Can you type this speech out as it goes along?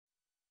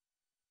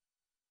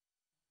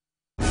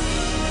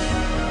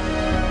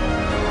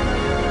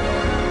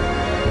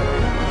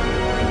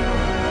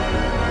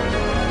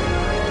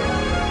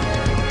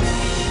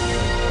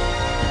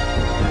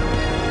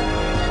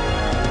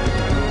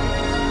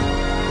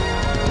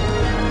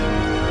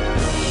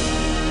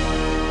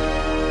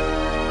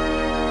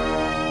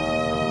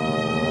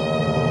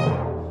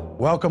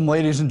Welcome,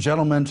 ladies and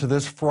gentlemen, to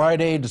this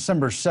Friday,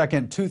 December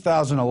 2nd,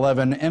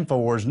 2011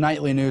 InfoWars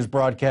Nightly News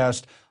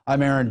broadcast.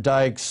 I'm Aaron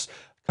Dykes.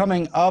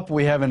 Coming up,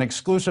 we have an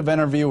exclusive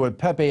interview with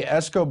Pepe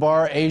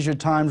Escobar, Asia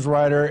Times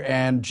writer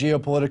and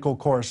geopolitical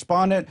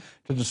correspondent,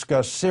 to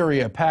discuss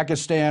Syria,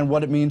 Pakistan,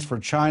 what it means for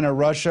China,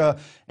 Russia,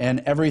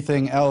 and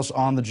everything else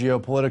on the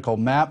geopolitical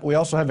map. We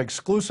also have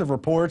exclusive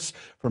reports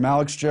from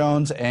Alex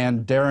Jones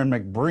and Darren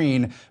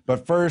McBreen.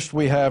 But first,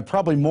 we have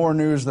probably more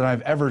news than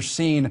I've ever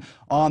seen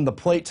on the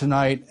plate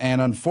tonight,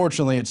 and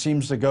unfortunately, it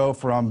seems to go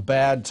from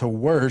bad to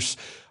worse.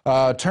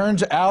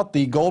 Turns out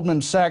the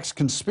Goldman Sachs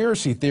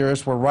conspiracy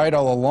theorists were right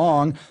all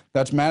along.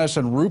 That's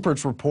Madison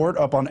Rupert's report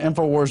up on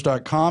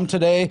Infowars.com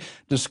today,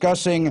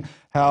 discussing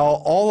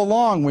how all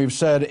along we've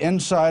said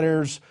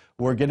insiders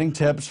were getting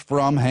tips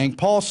from Hank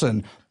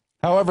Paulson.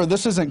 However,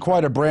 this isn't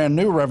quite a brand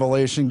new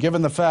revelation,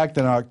 given the fact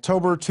that in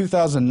October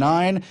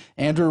 2009,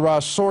 Andrew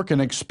Ross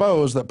Sorkin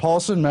exposed that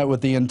Paulson met with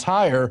the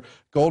entire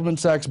Goldman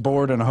Sachs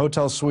board in a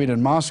hotel suite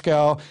in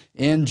Moscow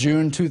in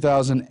June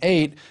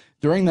 2008.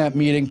 During that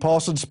meeting,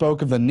 Paulson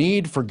spoke of the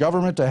need for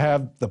government to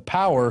have the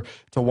power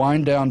to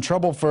wind down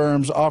troubled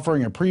firms,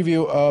 offering a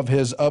preview of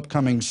his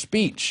upcoming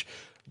speech.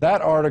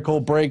 That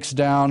article breaks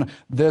down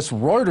this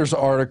Reuters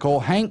article,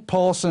 Hank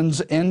Paulson's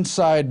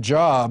Inside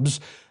Jobs,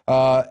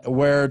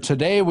 where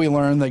today we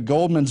learned that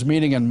Goldman's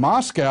meeting in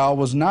Moscow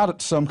was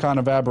not some kind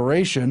of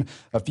aberration.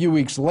 A few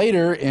weeks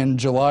later, in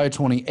July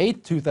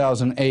 28,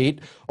 2008,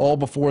 all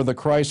before the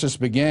crisis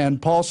began,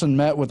 Paulson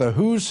met with a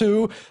who's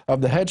who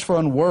of the hedge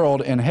fund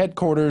world in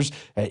headquarters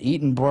at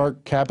Eaton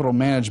Park Capital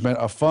Management,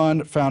 a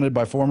fund founded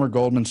by former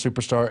Goldman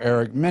superstar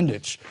Eric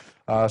Mendich.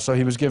 So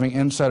he was giving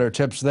insider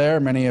tips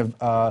there. Many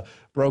have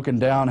broken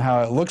down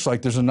how it looks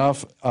like there's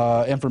enough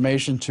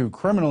information to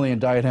criminally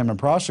indict him and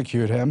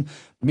prosecute him.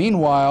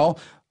 Meanwhile,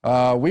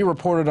 we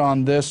reported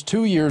on this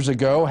 2 years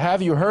ago.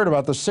 Have you heard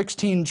about the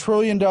 $16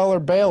 trillion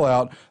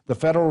bailout the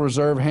Federal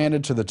Reserve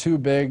handed to the too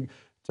big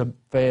to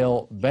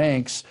fail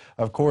banks?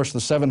 Of course, the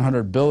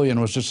 $700 billion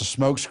was just a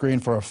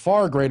smokescreen for a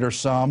far greater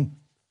sum.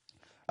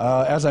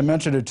 As I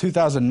mentioned, in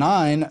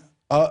 2009,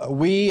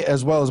 we,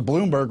 as well as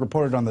Bloomberg,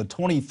 reported on the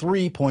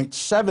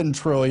 $23.7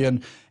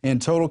 trillion in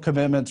total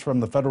commitments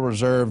from the Federal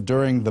Reserve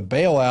during the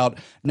bailout.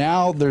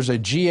 Now there's a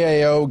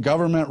GAO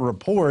government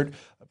report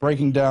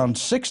breaking down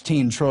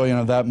 $16 trillion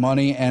of that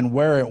money and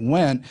where it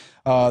went.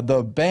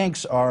 The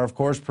banks are, of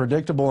course,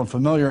 predictable and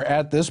familiar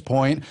at this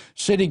point.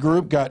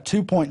 Citigroup got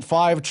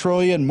 $2.5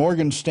 trillion,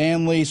 Morgan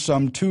Stanley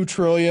some $2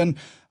 trillion,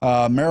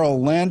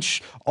 Merrill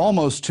Lynch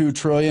almost $2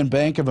 trillion,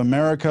 Bank of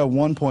America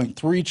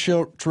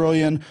 $1.3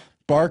 trillion.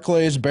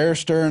 Barclays, Bear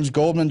Stearns,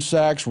 Goldman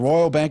Sachs,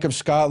 Royal Bank of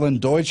Scotland,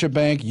 Deutsche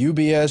Bank,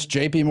 UBS,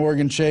 JP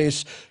Morgan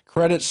Chase,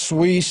 Credit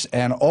Suisse,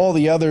 and all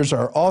the others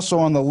are also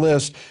on the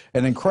list.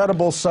 An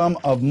incredible sum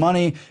of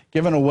money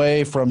given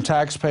away from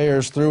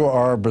taxpayers through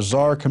our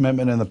bizarre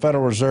commitment in the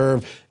Federal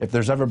Reserve. If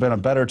there's ever been a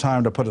better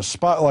time to put a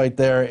spotlight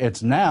there,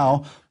 it's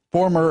now.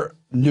 Former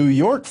New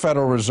York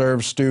Federal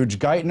Reserve stooge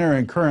Geithner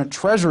and current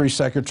Treasury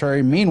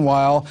Secretary,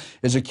 meanwhile,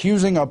 is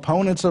accusing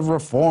opponents of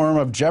reform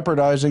of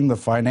jeopardizing the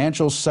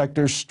financial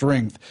sector's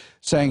strength,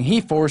 saying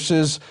he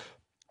forces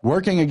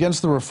working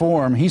against the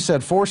reform. He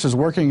said forces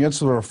working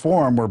against the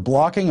reform were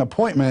blocking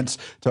appointments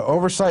to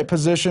oversight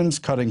positions,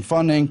 cutting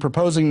funding,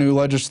 proposing new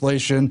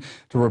legislation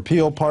to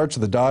repeal parts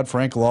of the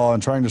Dodd-Frank law,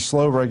 and trying to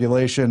slow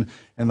regulation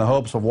in the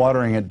hopes of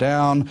watering it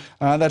down.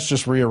 That's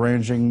just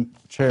rearranging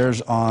chairs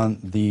on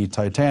the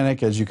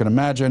Titanic, as you can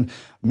imagine.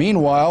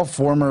 Meanwhile,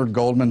 former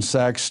Goldman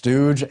Sachs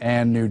stooge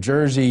and New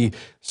Jersey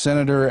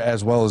Senator,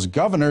 as well as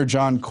Governor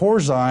John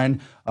Corzine,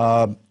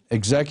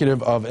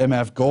 executive of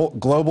MF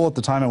Global at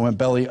the time it went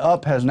belly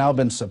up, has now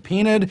been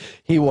subpoenaed.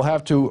 He will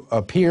have to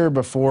appear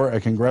before a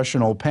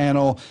congressional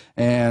panel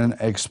and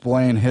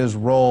explain his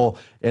role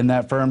in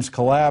that firm's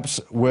collapse,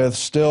 with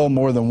still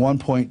more than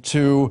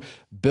 $1.2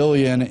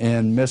 billion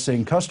in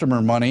missing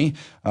customer money.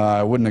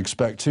 I wouldn't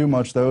expect too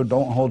much, though.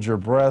 Don't hold your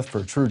breath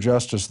for true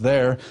justice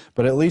there.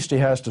 But at least he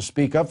has to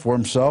speak up for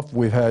himself.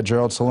 We've had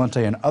Gerald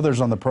Celente and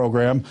others on the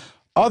program.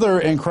 Other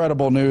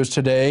incredible news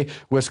today,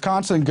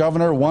 Wisconsin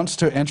governor wants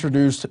to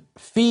introduce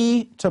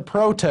fee to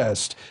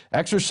protest.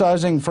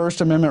 Exercising First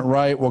Amendment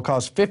right will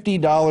cost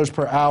 $50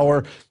 per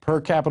hour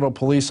per Capitol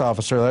Police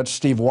officer. That's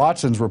Steve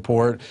Watson's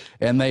report.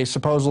 And they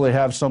supposedly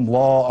have some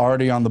law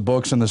already on the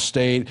books in the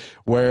state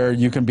where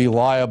you can be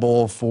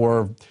liable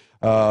for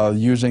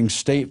using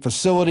state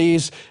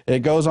facilities. It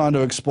goes on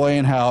to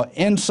explain how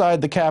inside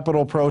the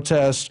Capitol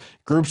protest,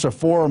 groups of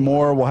 4 or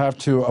more will have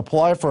to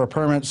apply for a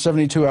permit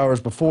 72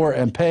 hours before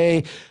and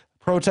pay.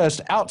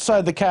 Protest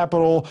outside the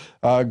Capitol,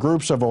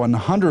 groups of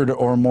 100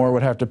 or more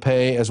would have to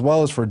pay, as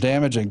well as for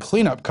damage and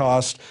cleanup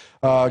costs.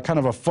 Kind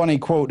of a funny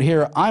quote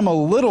here. I'm a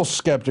little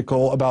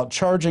skeptical about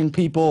charging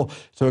people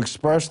to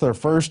express their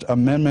First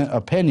Amendment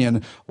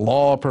opinion.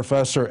 Law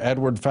professor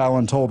Edward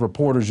Fallon told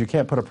reporters you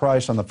can't put a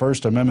price on the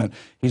First Amendment.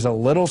 He's a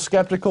little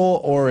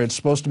skeptical, or it's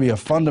supposed to be a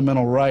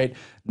fundamental right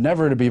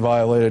never to be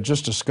violated.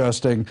 Just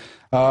disgusting.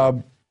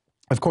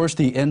 Of course,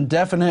 the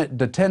indefinite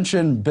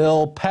detention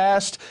bill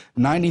passed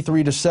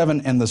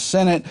 93-7 in the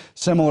Senate.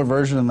 Similar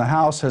version in the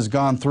House has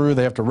gone through.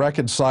 They have to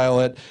reconcile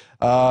it.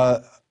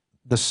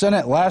 The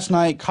Senate last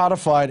night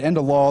codified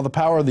into law the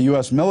power of the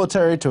U.S.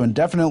 military to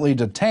indefinitely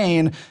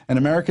detain an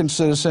American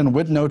citizen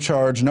with no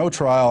charge, no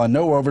trial, and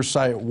no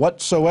oversight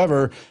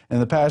whatsoever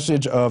in the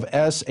passage of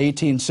S.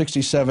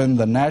 1867,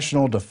 the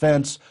National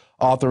Defense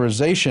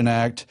Authorization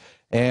Act.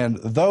 And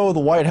though the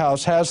White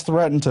House has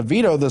threatened to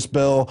veto this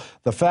bill,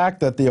 the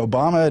fact that the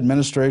Obama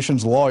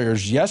administration's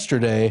lawyers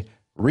yesterday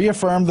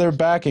reaffirmed their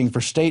backing for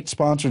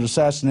state-sponsored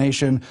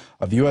assassination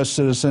of U.S.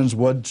 citizens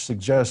would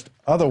suggest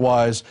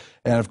otherwise.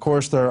 And, of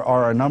course, there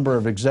are a number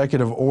of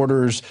executive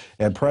orders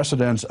and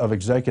precedents of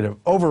executive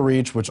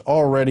overreach, which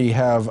already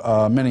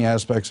have many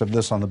aspects of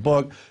this on the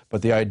book.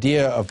 But the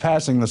idea of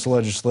passing this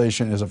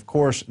legislation is, of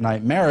course,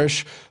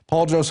 nightmarish.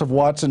 Paul Joseph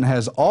Watson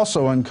has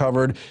also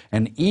uncovered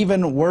an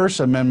even worse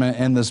amendment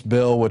in this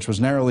bill, which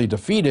was narrowly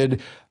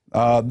defeated.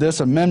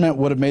 This amendment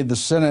would have made the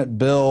Senate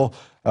bill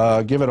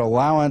give it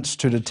allowance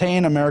to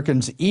detain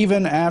Americans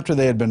even after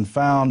they had been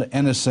found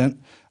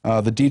innocent.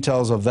 The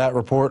details of that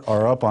report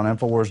are up on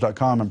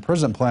Infowars.com and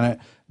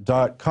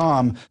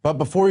PrisonPlanet.com. But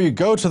before you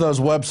go to those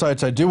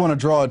websites, I do want to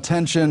draw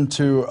attention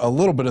to a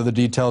little bit of the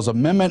details.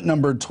 Amendment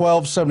number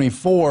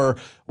 1274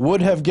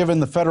 would have given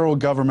the federal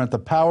government the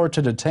power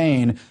to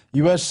detain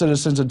U.S.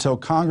 citizens until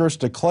Congress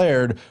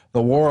declared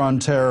the war on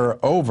terror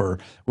over,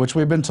 which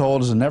we've been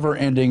told is a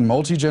never-ending,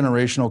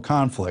 multi-generational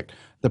conflict.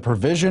 The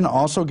provision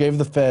also gave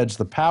the feds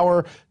the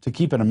power to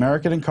keep an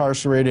American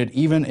incarcerated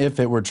even if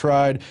it were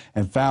tried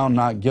and found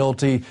not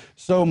guilty.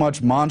 So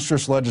much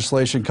monstrous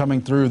legislation coming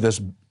through this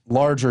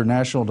larger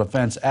National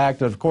Defense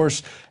Act. Of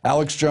course,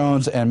 Alex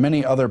Jones and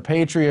many other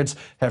patriots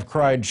have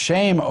cried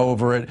shame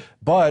over it,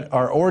 but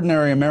are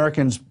ordinary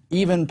Americans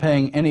even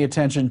paying any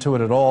attention to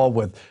it at all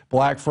with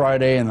Black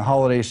Friday and the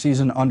holiday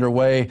season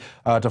underway?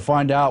 To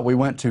find out, we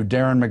went to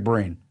Darren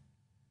McBreen.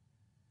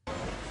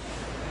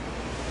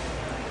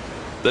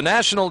 The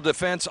National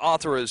Defense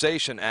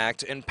Authorization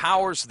Act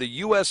empowers the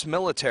U.S.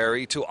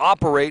 military to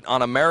operate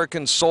on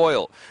American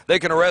soil. They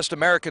can arrest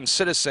American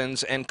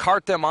citizens and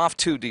cart them off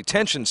to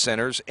detention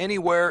centers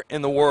anywhere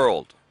in the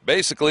world,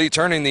 basically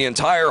turning the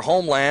entire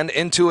homeland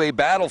into a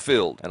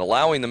battlefield and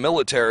allowing the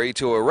military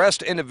to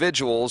arrest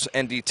individuals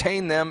and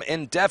detain them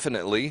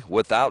indefinitely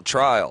without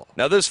trial.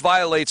 Now, this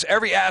violates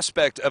every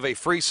aspect of a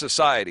free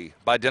society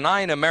by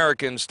denying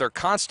Americans their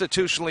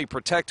constitutionally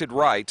protected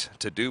right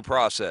to due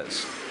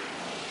process.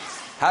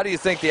 How do you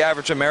think the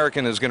average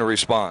American is going to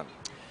respond?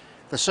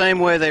 The same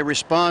way they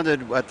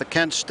responded at the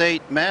Kent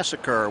State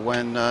massacre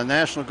when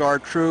National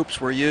Guard troops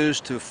were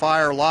used to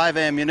fire live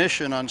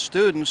ammunition on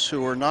students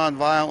who were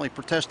nonviolently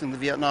protesting the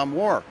Vietnam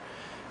War.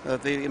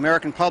 The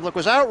American public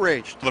was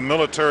outraged. The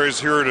military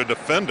is here to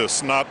defend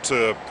us, not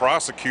to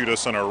prosecute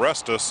us and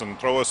arrest us and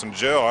throw us in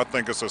jail. I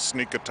think it's a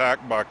sneak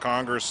attack by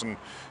Congress and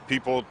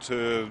people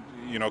to,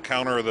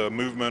 counter the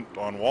movement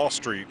on Wall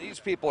Street. These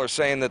people are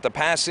saying that the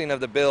passing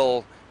of the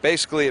bill,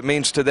 basically it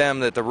means to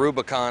them that the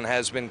Rubicon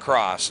has been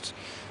crossed,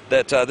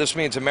 that this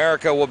means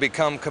America will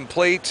become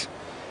complete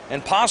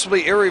and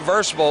possibly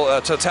irreversible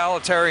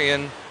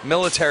totalitarian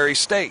military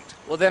state.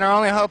 Well, then our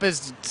only hope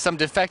is some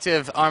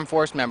defective armed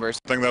force members.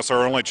 I think that's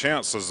our only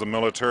chance, is the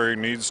military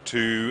needs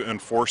to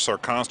enforce our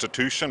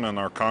Constitution, and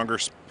our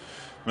congressmen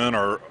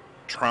are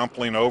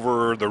trampling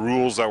over the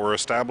rules that were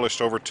established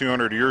over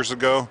 200 years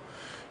ago.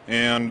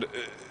 And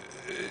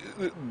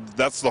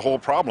that's the whole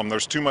problem.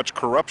 There's too much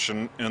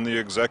corruption in the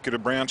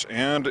executive branch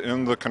and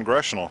in the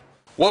congressional.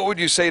 What would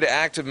you say to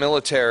active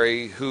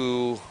military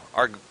who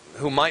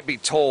might be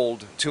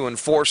told to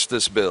enforce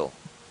this bill?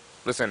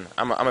 Listen,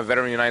 I'm a veteran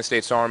of the United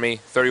States Army,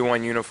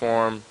 31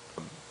 uniform,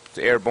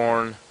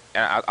 airborne,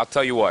 and I'll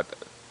tell you what,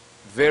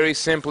 very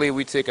simply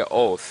we take an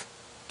oath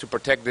to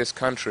protect this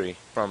country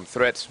from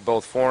threats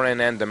both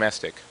foreign and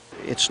domestic.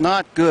 It's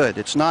not good,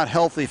 it's not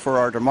healthy for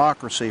our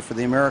democracy for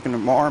the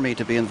American Army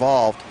to be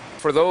involved.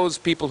 For those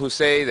people who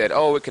say that,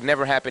 oh, it could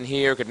never happen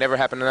here, it could never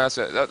happen to us,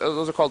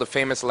 those are called the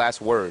famous last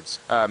words.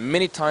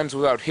 Many times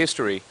throughout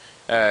history,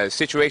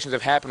 situations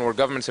have happened where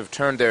governments have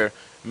turned their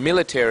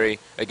military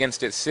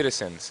against its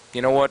citizens.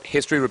 You know what?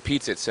 History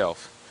repeats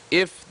itself.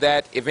 If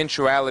that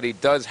eventuality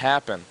does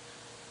happen,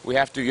 you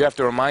have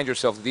to remind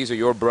yourself that these are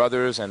your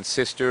brothers and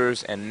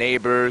sisters and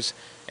neighbors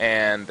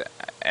and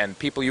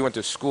people you went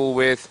to school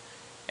with.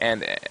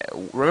 And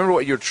remember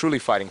what you're truly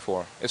fighting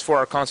for. It's for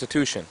our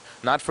Constitution,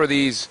 not for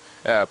these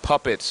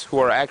puppets who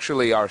are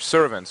actually our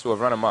servants who have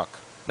run amok.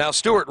 Now,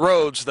 Stuart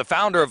Rhodes, the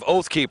founder of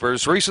Oath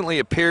Keepers, recently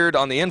appeared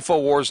on the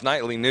Infowars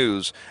Nightly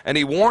News, and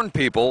he warned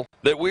people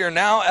that we are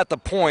now at the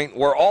point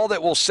where all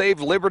that will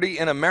save liberty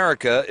in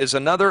America is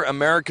another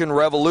American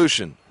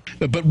revolution.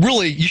 But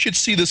really, you should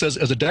see this as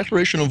a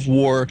declaration of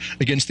war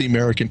against the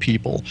American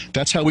people.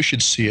 That's how we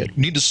should see it.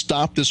 We need to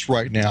stop this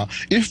right now.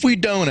 If we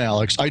don't,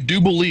 Alex, I do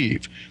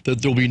believe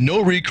that there will be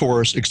no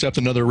recourse except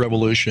another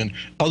revolution.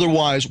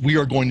 Otherwise, we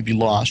are going to be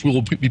lost. We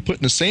will be put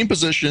in the same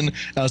position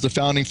as the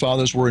Founding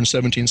Fathers were in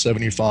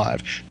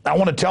 1775. I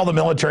want to tell the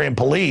military and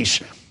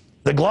police,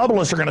 The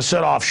globalists are going to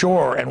sit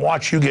offshore and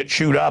watch you get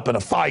chewed up in a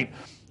fight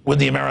with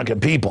the American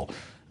people.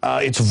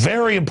 It's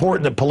very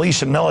important that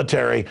police and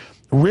military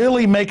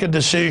really make a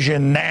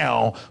decision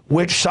now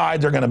which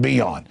side they're going to be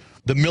on.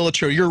 The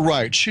military, you're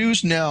right.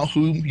 Choose now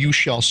whom you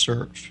shall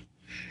serve.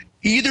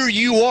 Either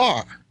you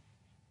are,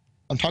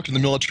 I'm talking to the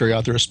military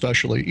out there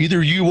especially,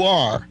 either you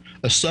are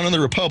a son of the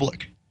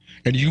Republic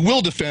and you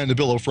will defend the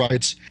Bill of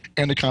Rights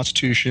and the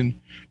Constitution,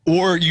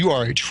 or you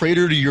are a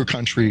traitor to your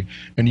country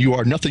and you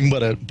are nothing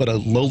but a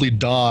lowly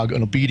dog,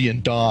 an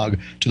obedient dog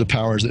to the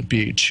powers that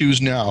be.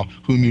 Choose now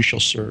whom you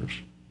shall serve.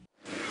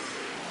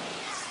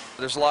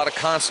 There's a lot of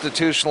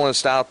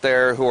constitutionalists out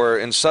there who are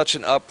in such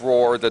an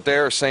uproar that they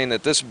are saying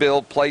that this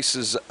bill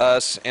places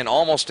us in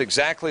almost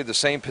exactly the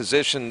same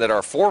position that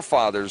our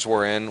forefathers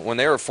were in when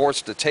they were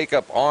forced to take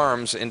up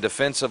arms in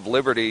defense of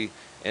liberty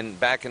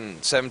back in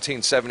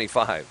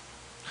 1775.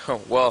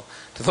 Well,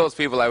 to those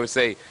people I would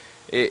say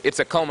it's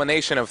a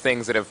culmination of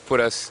things that have put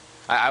us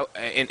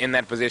in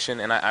that position,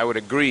 and I would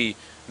agree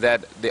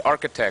that the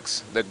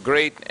architects, the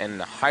great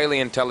and highly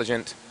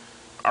intelligent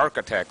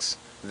architects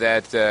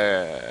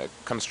that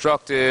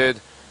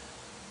constructed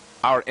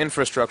our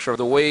infrastructure,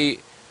 the way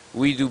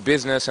we do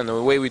business and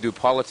the way we do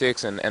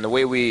politics and the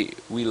way we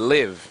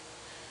live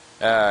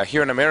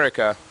here in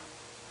America,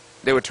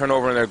 they would turn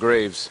over in their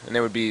graves and they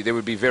would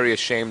be very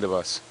ashamed of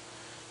us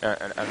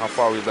and how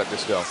far we've let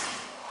this go.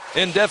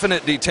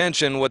 Indefinite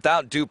detention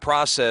without due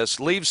process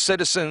leaves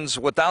citizens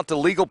without the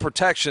legal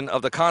protection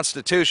of the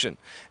Constitution,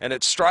 and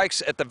it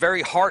strikes at the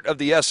very heart of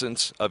the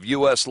essence of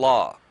U.S.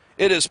 law.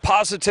 It is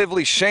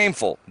positively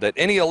shameful that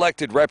any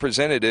elected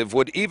representative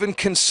would even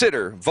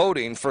consider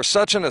voting for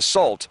such an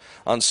assault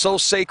on so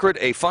sacred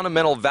a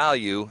fundamental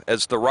value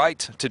as the right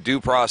to due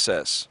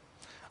process.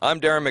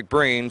 I'm Darren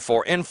McBreen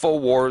for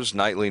InfoWars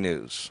Nightly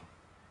News.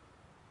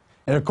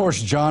 And of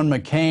course, John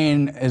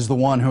McCain is the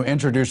one who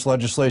introduced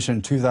legislation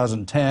in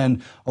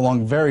 2010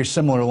 along very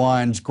similar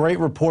lines. Great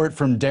report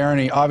from Darren.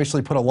 He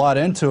obviously put a lot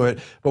into it,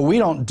 but we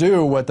don't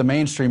do what the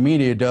mainstream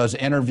media does,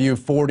 interview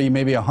 40,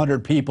 maybe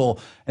 100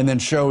 people, and then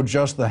show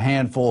just the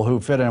handful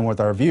who fit in with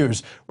our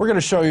views. We're going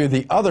to show you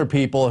the other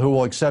people who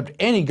will accept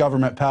any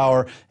government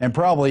power and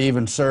probably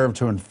even serve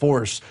to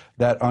enforce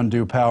that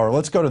undue power.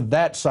 Let's go to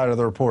that side of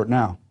the report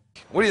now.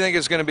 What do you think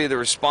is going to be the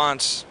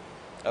response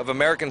of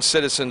American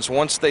citizens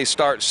once they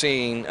start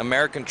seeing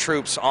American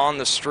troops on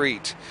the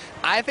street?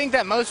 I think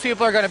that most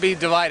people are going to be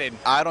divided.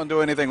 I don't do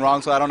anything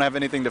wrong, so I don't have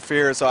anything to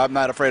fear, so I'm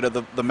not afraid of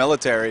the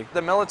military.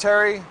 The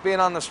military being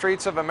on the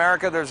streets of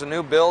America, there's a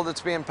new bill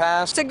that's being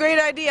passed. It's a great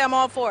idea. I'm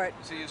all for it.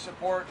 So you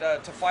support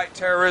to fight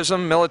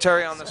terrorism,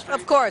 military on the street?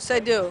 Of course, I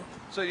do.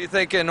 So you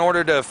think in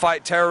order to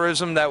fight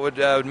terrorism, that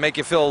would make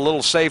you feel a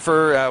little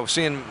safer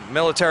seeing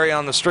military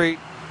on the street?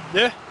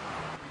 Yeah.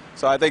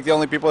 So I think the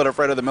only people that are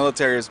afraid of the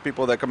military is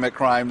people that commit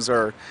crimes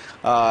or,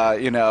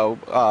 that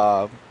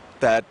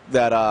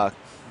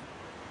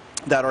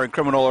are in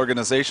criminal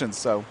organizations.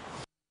 So.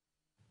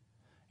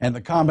 And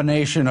the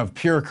combination of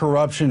pure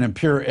corruption and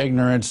pure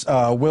ignorance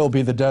will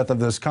be the death of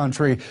this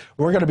country.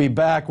 We're going to be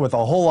back with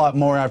a whole lot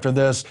more after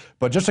this.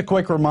 But just a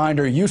quick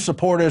reminder, you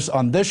support us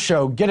on this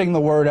show, getting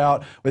the word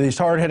out with these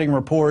hard-hitting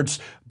reports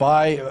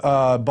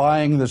by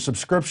buying the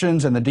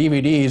subscriptions and the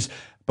DVDs.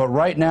 But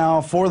right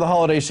now, for the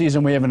holiday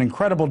season, we have an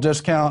incredible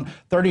discount,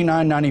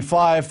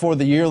 $39.95 for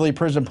the yearly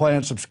Prison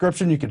Planet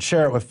subscription. You can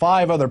share it with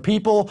 5 other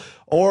people,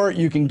 or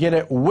you can get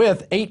it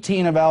with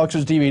 18 of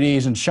Alex's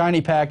DVDs in shiny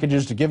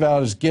packages to give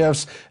out as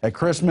gifts at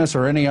Christmas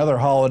or any other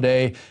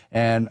holiday.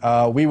 And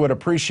we would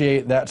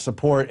appreciate that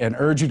support and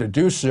urge you to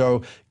do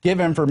so. Give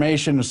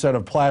information instead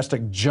of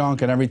plastic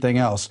junk and everything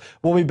else.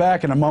 We'll be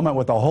back in a moment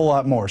with a whole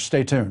lot more.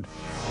 Stay tuned.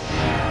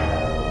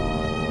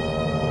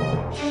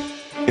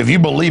 If you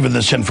believe in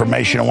this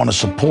information and want to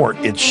support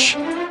its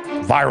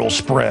viral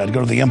spread,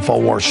 go to the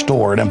InfoWars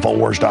store at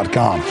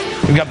InfoWars.com.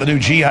 We've got the new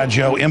G.I.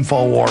 Joe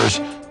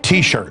InfoWars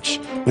t-shirts.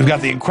 We've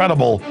got the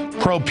incredible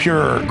Pro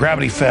Pure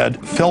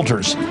gravity-fed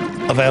filters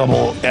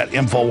available at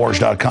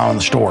InfoWars.com in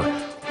the store.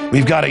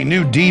 We've got a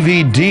new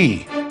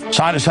DVD,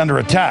 Scientists Under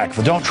Attack,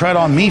 the Don't Tread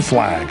on Me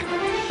flag.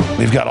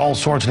 We've got all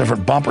sorts of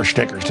different bumper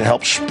stickers to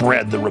help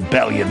spread the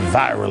rebellion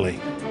virally.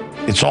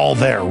 It's all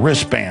there,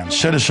 wristbands,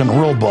 citizen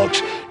rule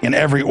books in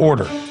every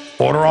order.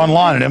 Order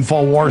online at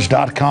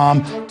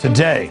InfoWars.com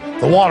today.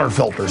 The water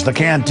filters, the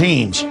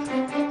canteens,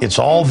 it's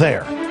all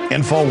there.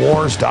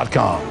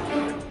 InfoWars.com.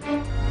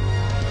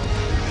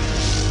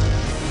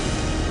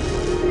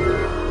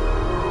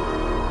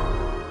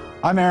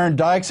 I'm Aaron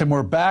Dykes, and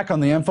we're back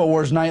on the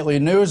InfoWars Nightly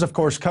News. Of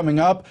course, coming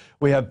up,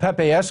 we have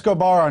Pepe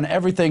Escobar on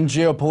everything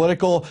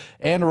geopolitical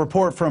and a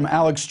report from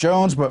Alex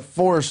Jones. But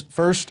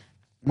first,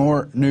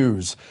 more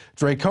news.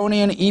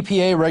 Draconian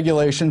EPA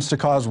regulations to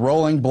cause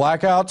rolling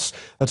blackouts.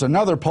 That's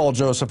another Paul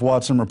Joseph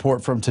Watson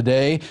report from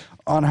today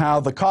on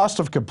how the cost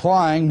of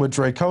complying with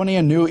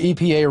draconian new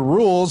EPA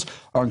rules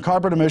on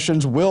carbon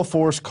emissions will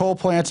force coal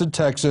plants in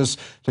Texas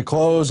to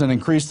close and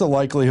increase the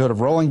likelihood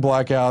of rolling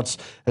blackouts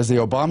as the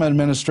Obama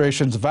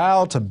administration's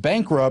vow to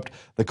bankrupt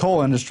the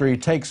coal industry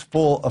takes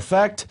full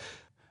effect.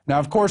 Now,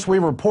 of course, we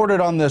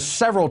reported on this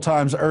several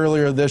times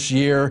earlier this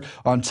year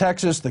on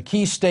Texas, the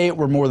key state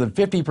where more than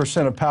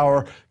 50% of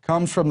power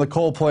comes from the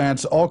coal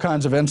plants, all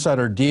kinds of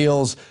insider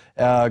deals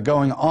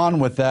going on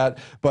with that.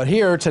 But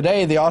here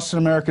today, the Austin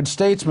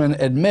American-Statesman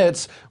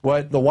admits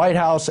what the White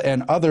House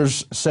and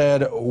others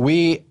said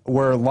we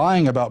were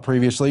lying about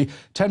previously.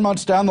 10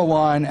 months down the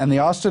line, and the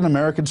Austin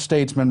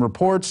American-Statesman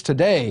reports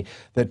today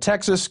that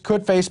Texas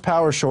could face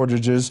power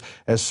shortages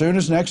as soon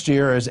as next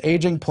year as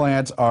aging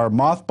plants are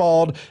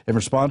mothballed in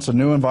response to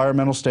new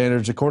environmental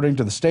standards, according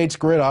to the state's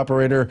grid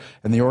operator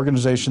and the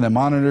organization that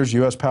monitors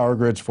U.S. power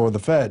grids for the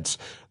feds.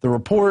 The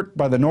report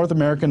by the North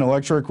American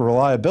Electric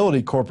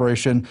Reliability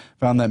Corporation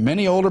found that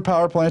many older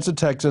power plants in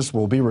Texas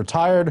will be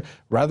retired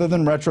rather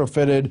than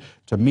retrofitted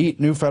to meet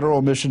new federal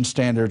emission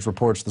standards,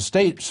 reports the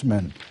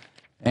Statesman.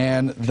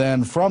 And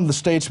then from the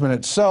Statesman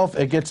itself,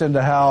 it gets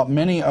into how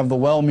many of the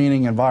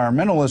well-meaning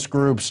environmentalist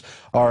groups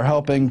are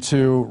helping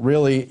to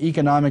really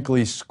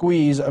economically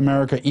squeeze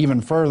America even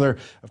further.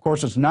 Of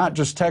course, it's not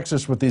just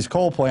Texas with these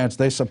coal plants.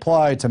 They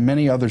supply to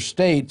many other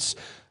states.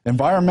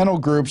 Environmental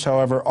groups,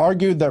 however,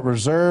 argued that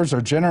reserves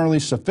are generally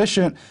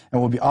sufficient and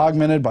will be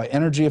augmented by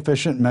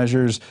energy-efficient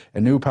measures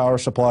and new power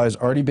supplies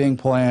already being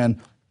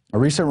planned. A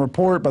recent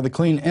report by the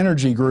Clean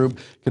Energy Group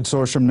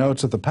Consortium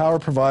notes that the power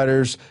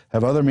providers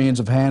have other means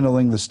of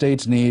handling the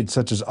state's needs,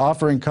 such as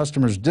offering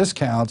customers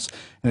discounts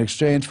in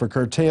exchange for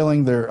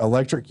curtailing their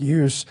electric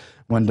use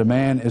when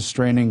demand is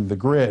straining the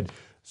grid.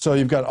 So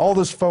you've got all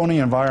this phony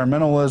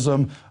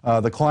environmentalism,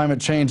 the climate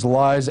change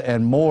lies,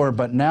 and more,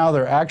 but now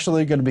they're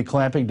actually going to be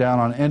clamping down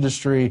on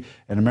industry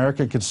and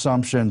American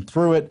consumption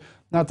through it.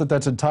 Not that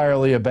that's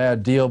entirely a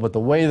bad deal, but the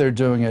way they're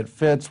doing it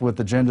fits with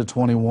Agenda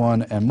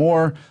 21 and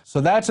more. So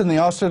that's in the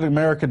Austin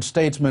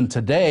American-Statesman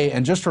today.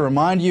 And just to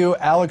remind you,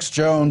 Alex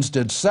Jones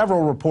did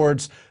several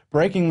reports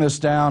breaking this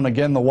down.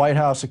 Again, the White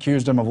House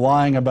accused him of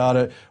lying about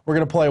it. We're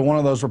going to play one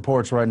of those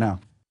reports right now.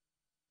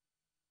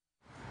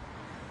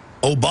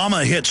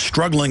 Obama hit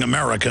struggling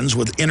Americans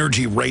with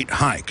energy rate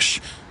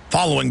hikes.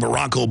 Following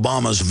Barack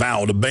Obama's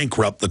vow to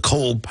bankrupt the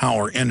coal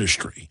power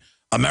industry,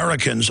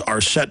 Americans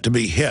are set to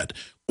be hit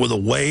with a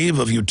wave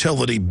of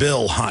utility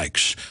bill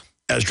hikes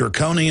as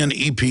draconian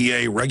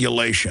EPA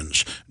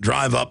regulations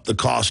drive up the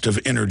cost of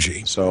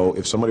energy. So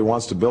if somebody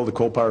wants to build a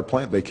coal-powered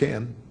plant, they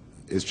can.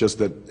 It's just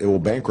that it will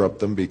bankrupt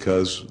them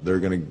because they're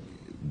going to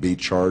be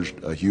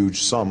charged a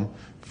huge sum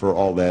for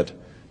all that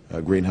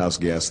greenhouse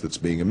gas that's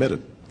being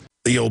emitted.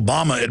 The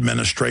Obama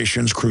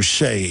administration's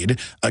crusade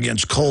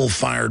against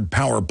coal-fired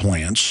power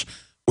plants,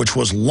 which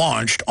was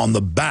launched on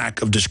the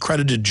back of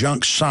discredited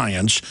junk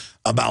science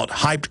about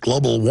hyped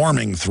global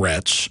warming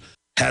threats,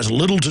 has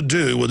little to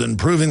do with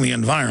improving the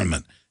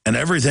environment and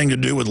everything to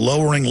do with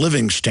lowering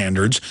living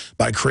standards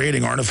by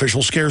creating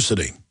artificial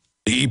scarcity.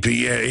 The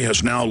EPA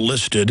has now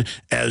listed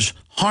as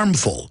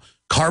harmful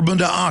carbon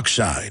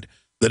dioxide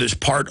that is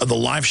part of the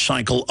life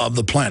cycle of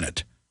the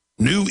planet.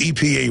 New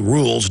EPA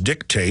rules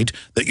dictate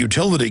that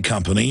utility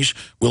companies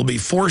will be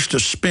forced to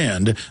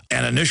spend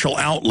an initial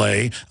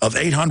outlay of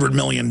 $800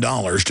 million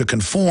to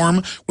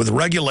conform with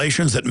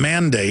regulations that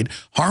mandate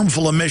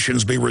harmful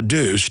emissions be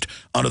reduced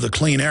under the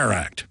Clean Air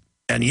Act.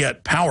 And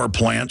yet power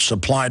plants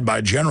supplied by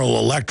General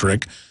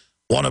Electric,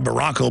 one of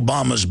Barack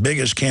Obama's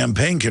biggest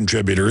campaign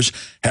contributors,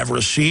 have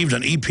received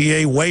an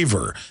EPA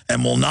waiver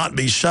and will not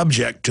be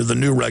subject to the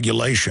new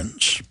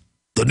regulations.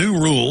 The new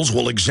rules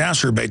will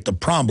exacerbate the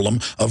problem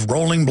of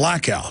rolling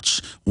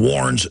blackouts,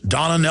 warns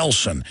Donna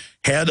Nelson,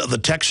 head of the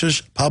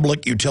Texas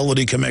Public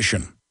Utility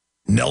Commission.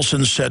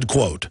 Nelson said,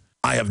 quote,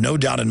 "I have no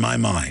doubt in my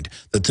mind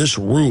that this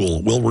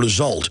rule will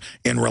result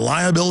in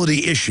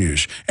reliability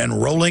issues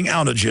and rolling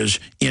outages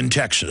in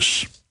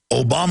Texas."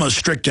 Obama's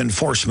strict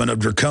enforcement of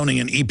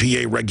draconian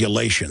EPA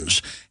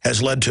regulations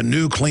has led to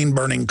new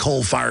clean-burning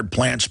coal-fired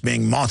plants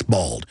being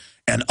mothballed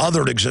and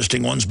other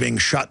existing ones being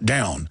shut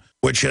down,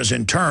 which has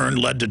in turn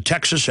led to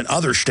Texas and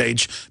other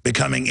states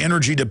becoming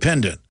energy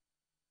dependent.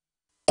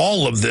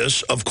 All of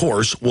this, of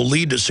course, will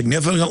lead to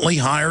significantly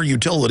higher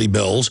utility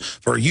bills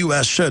for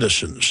U.S.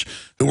 citizens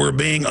who are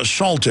being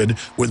assaulted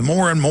with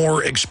more and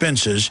more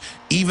expenses,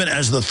 even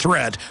as the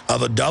threat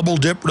of a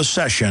double-dip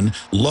recession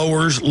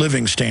lowers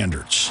living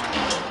standards.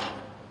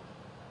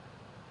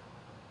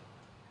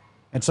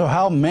 And so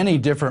how many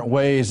different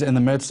ways in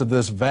the midst of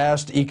this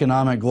vast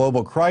economic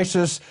global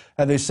crisis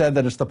have they said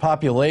that it's the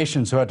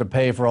populations who have to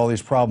pay for all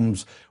these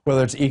problems,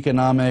 whether it's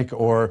economic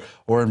or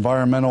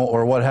environmental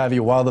or what have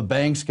you, while the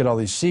banks get all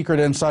these secret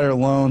insider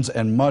loans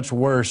and much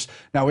worse.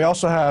 Now, we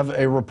also have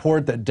a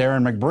report that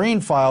Darren McBreen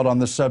filed on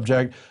this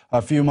subject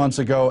a few months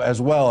ago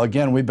as well.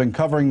 Again, we've been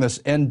covering this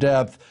in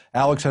depth.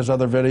 Alex has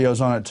other videos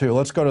on it too.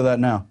 Let's go to that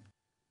now.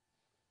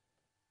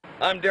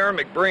 I'm Darren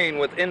McBreen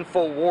with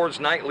InfoWars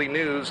Nightly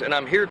News, and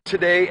I'm here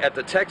today at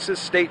the Texas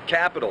State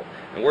Capitol.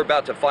 And we're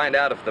about to find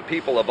out if the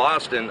people of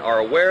Austin are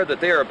aware that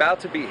they are about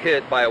to be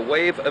hit by a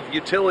wave of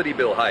utility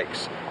bill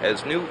hikes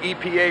as new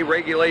EPA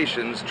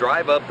regulations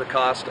drive up the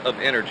cost of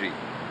energy.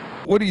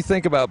 What do you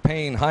think about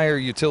paying higher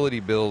utility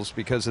bills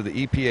because of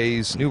the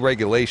EPA's new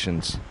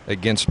regulations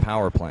against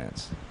power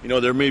plants? You know,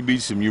 there may be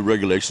some new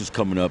regulations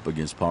coming up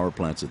against power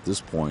plants at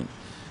this point,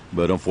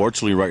 but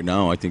unfortunately right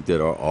now I think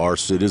that our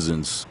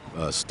citizens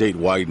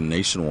statewide and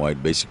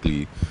nationwide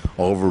basically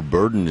are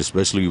overburdened,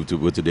 especially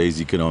with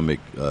today's economic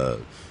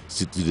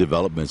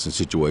developments and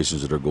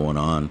situations that are going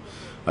on.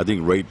 I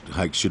think rate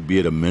hikes should be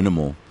at a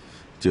minimal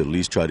to at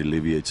least try to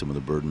alleviate some of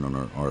the burden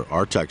on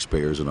our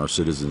taxpayers and our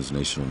citizens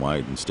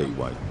nationwide and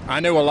statewide. I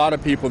know a lot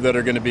of people that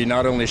are going to be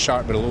not only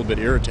shocked but a little bit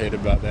irritated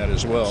about that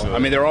as well. Sure. I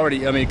mean, they're already,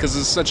 because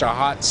it's such a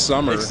hot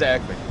summer.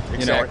 Exactly.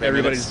 You know,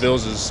 everybody's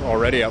bills is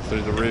already up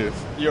through the roof.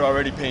 You're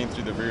already paying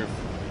through the roof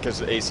because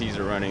the ACs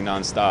are running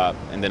nonstop,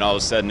 and then all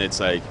of a sudden it's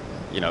like,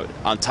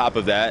 on top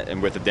of that,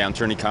 and with a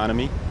downturn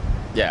economy,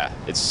 yeah,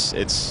 it's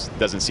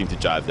doesn't seem to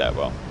jive that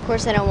well. Of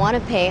course, I don't want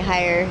to pay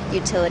higher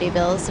utility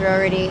bills. They're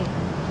already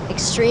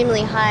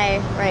extremely high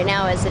right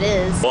now as it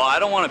is. Well, I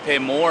don't want to pay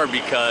more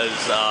because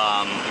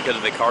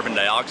of the carbon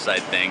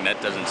dioxide thing. That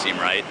doesn't seem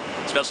right,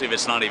 especially if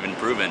it's not even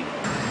proven.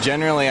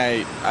 Generally,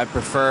 I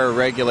prefer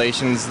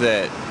regulations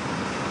that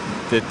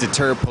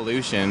deter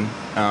pollution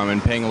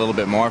and paying a little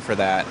bit more for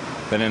that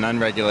than an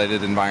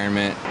unregulated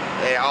environment.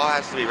 It all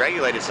has to be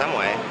regulated some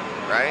way,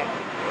 right?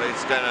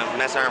 It's going to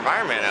mess our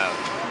environment up.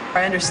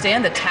 I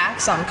understand the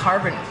tax on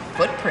carbon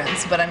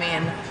footprints, but I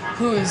mean,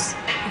 who's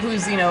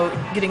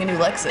getting a new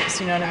Lexus,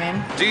 you know what I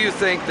mean? Do you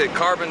think that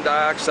carbon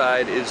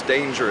dioxide is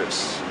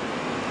dangerous?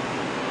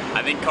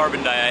 I think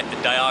carbon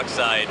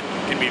dioxide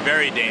can be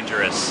very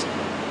dangerous.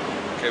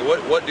 Okay,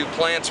 what do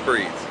plants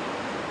breathe?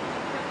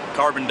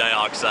 Carbon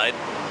dioxide.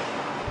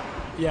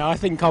 Yeah, I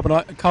think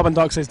carbon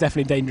dioxide is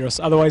definitely dangerous.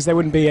 Otherwise, there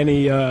wouldn't be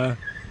any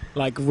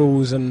like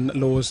rules and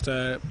laws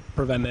to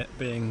prevent it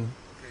being.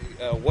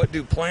 What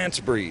do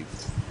plants breathe?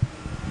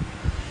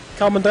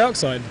 Carbon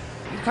dioxide.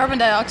 Carbon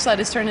dioxide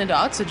is turned into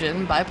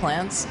oxygen by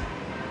plants.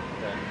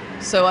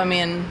 So I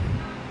mean,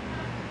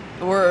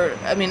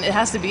 it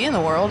has to be in the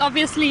world.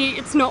 Obviously,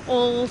 it's not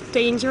all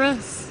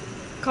dangerous.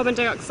 Carbon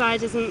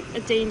dioxide isn't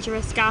a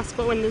dangerous gas,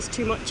 but when there's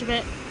too much of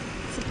it,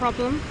 it's a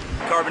problem.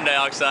 Carbon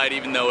dioxide,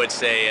 even though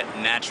it's a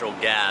natural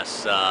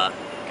gas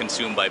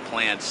consumed by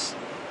plants,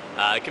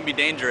 it can be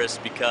dangerous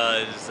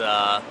because,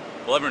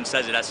 everyone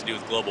says it has to do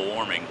with global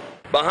warming.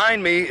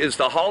 Behind me is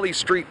the Holly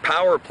Street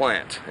Power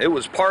Plant. It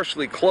was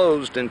partially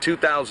closed in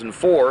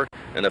 2004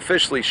 and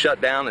officially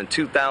shut down in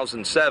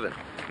 2007.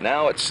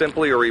 Now it's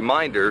simply a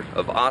reminder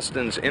of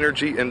Austin's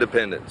energy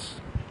independence.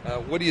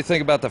 What do you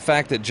think about the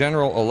fact that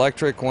General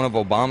Electric, one of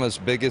Obama's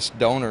biggest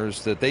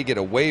donors, that they get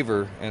a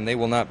waiver and they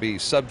will not be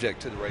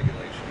subject to the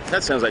regulation?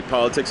 That sounds like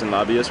politics and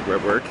lobbyists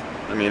at work.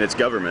 I mean, it's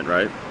government,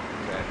 right?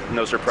 Okay.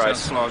 No surprise.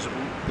 Sounds plausible.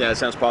 Yeah, it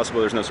sounds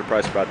possible. There's no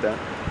surprise about that.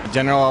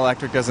 General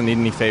Electric doesn't need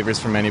any favors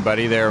from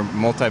anybody. They're a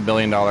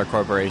multi-billion-dollar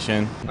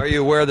corporation. Are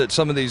you aware that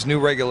some of these new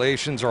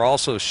regulations are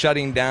also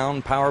shutting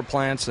down power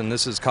plants, and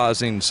this is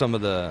causing some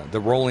of the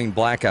rolling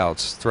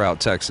blackouts throughout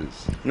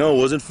Texas? No, I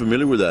wasn't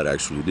familiar with that,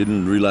 actually.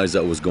 Didn't realize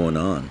that was going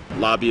on.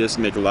 Lobbyists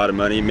make a lot of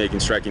money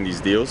striking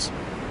these deals.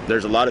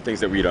 There's a lot of things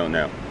that we don't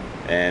know,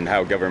 and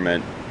how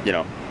government,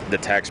 the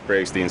tax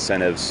breaks, the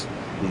incentives,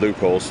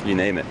 loopholes, you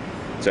name it.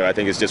 So I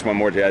think it's just one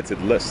more to add to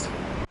the list.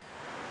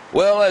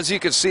 Well, as you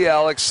can see,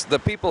 Alex, the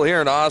people here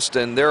in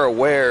Austin, they're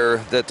aware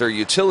that their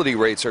utility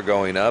rates are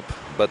going up,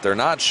 but they're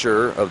not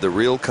sure of the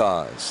real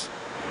cause.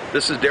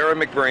 This is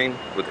Darren McBrain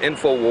with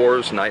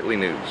InfoWars Nightly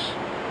News.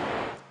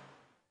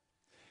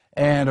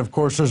 And of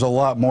course, there's a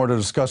lot more to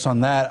discuss on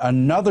that.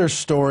 Another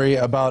story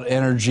about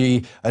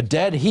energy, a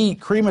dead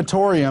heat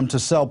crematorium to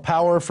sell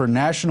power for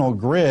National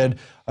Grid.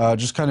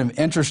 Just kind of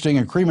interesting.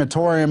 A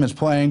crematorium is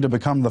planning to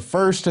become the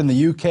first in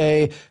the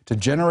UK to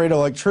generate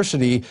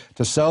electricity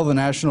to sell the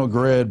National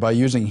Grid by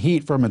using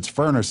heat from its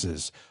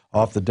furnaces,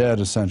 off the dead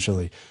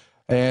essentially.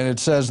 And it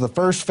says the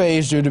first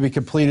phase, due to be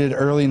completed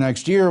early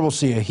next year, will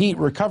see a heat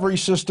recovery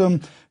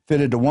system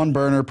fitted to one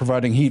burner,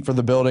 providing heat for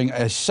the building.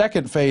 A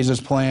second phase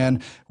is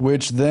planned,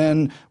 which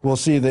then will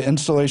see the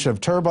installation of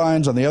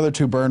turbines on the other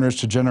two burners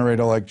to generate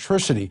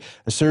electricity.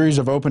 A series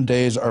of open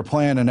days are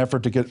planned in an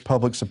effort to get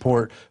public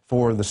support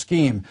for the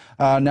scheme.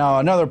 Now,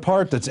 another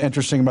part that's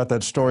interesting about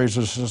that story is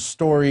there's a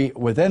story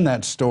within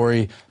that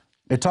story.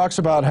 It talks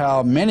about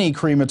how many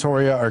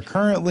crematoria are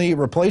currently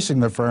replacing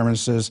their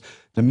furnaces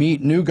to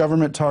meet new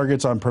government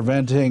targets on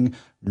preventing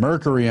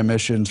mercury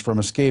emissions from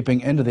escaping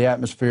into the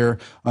atmosphere,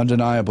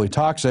 undeniably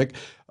toxic.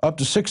 Up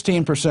to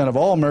 16% of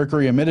all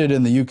mercury emitted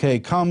in the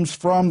UK comes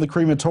from the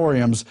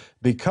crematoriums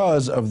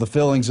because of the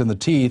fillings in the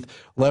teeth.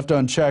 Left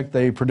unchecked,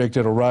 they predict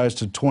it'll rise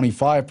to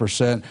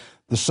 25%.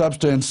 The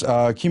substance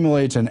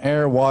accumulates in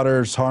air,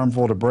 water, is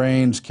harmful to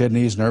brains,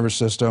 kidneys, nervous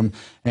system,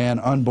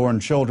 and unborn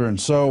children.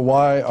 So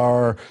why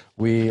are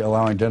we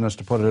allowing dentists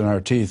to put it in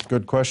our teeth?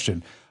 Good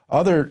question.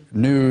 Other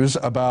news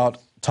about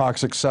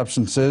toxic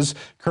substances.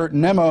 Kurt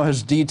Nemo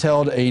has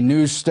detailed a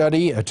new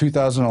study, a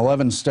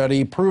 2011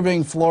 study,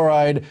 proving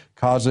fluoride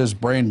causes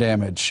brain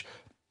damage.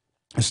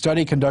 A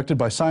study conducted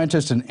by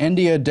scientists in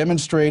India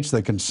demonstrates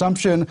that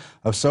consumption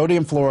of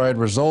sodium fluoride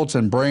results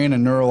in brain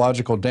and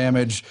neurological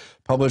damage,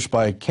 published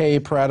by K.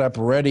 Pratap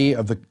Reddy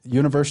of the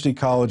University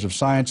College of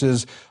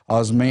Sciences,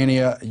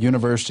 Osmania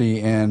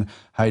University in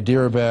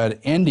Hyderabad,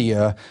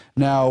 India.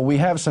 Now, we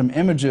have some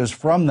images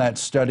from that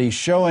study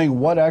showing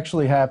what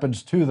actually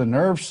happens to the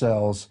nerve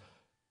cells.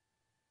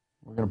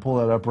 We're going to pull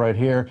that up right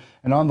here.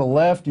 And on the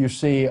left, you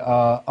see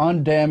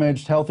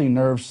undamaged, healthy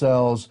nerve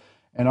cells.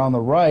 And on the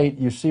right,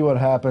 you see what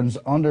happens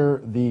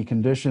under the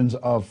conditions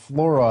of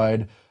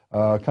fluoride,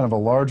 kind of a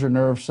larger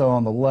nerve cell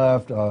on the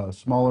left,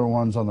 smaller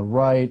ones on the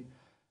right.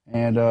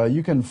 And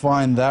you can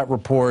find that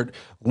report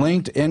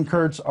linked in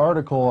Kurt's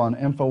article on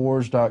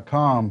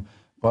Infowars.com.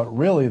 But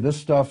really, this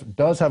stuff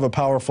does have a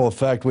powerful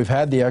effect. We've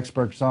had the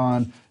experts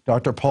on,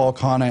 Dr. Paul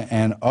Khanna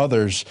and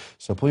others.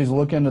 So please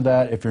look into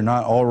that if you're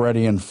not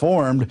already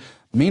informed.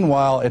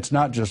 Meanwhile, it's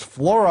not just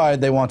fluoride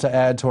they want to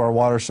add to our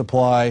water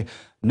supply.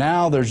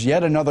 Now there's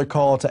yet another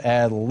call to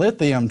add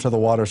lithium to the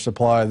water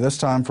supply, this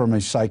time from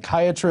a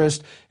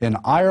psychiatrist in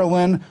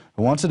Ireland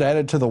who wants it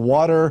added to the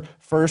water,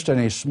 first in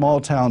a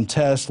small-town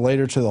test,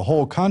 later to the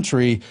whole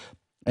country.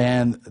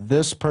 And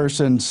this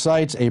person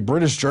cites a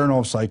British Journal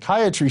of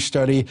Psychiatry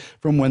study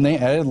from when they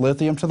added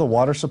lithium to the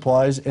water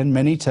supplies in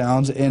many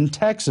towns in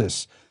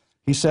Texas.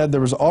 He said there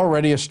was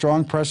already a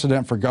strong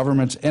precedent for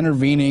governments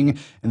intervening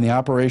in the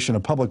operation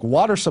of public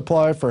water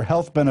supply for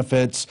health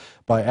benefits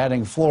by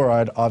adding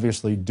fluoride,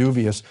 obviously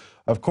dubious.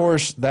 Of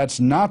course, that's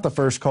not the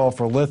first call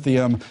for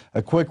lithium.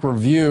 A quick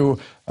review,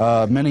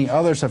 many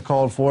others have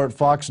called for it.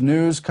 Fox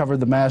News covered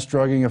the mass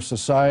drugging of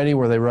society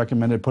where they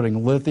recommended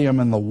putting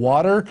lithium in the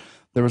water.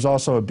 There was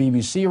also a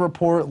BBC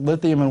report,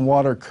 Lithium in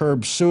Water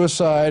Curbs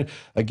Suicide,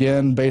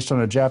 again, based on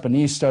a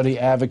Japanese study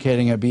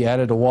advocating it be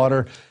added to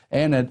water.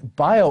 And a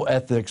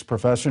bioethics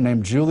professor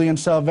named Julian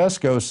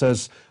Salvesco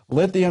says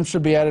lithium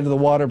should be added to the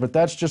water, but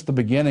that's just the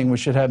beginning. We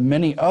should have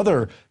many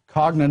other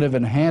cognitive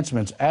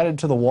enhancements added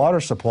to the water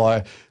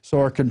supply so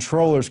our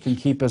controllers can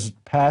keep us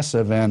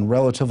passive and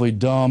relatively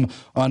dumb,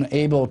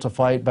 unable to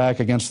fight back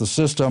against the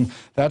system.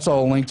 That's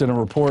all linked in a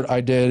report I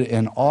did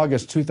in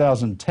August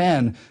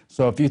 2010.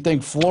 So if you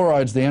think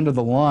fluoride's the end of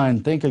the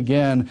line, think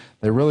again.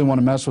 They really want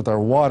to mess with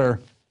our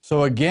water.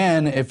 So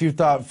again, if you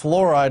thought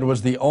fluoride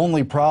was the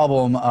only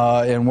problem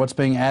in what's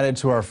being added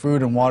to our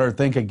food and water,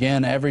 think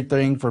again.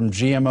 Everything from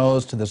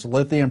GMOs to this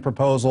lithium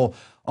proposal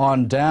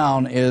on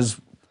down is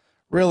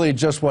really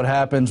just what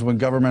happens when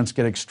governments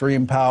get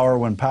extreme power,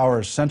 when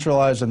power is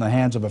centralized in the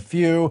hands of a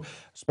few,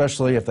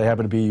 especially if they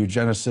happen to be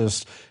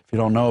eugenicists. If you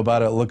don't know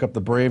about it, look up the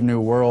Brave New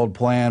World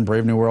plan,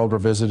 Brave New World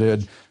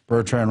Revisited,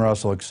 Bertrand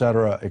Russell, et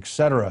cetera, et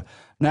cetera.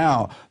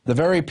 Now, the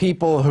very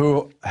people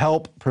who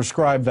help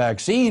prescribe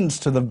vaccines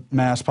to the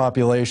mass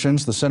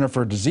populations, the Center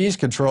for Disease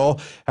Control,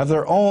 have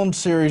their own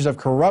series of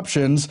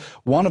corruptions.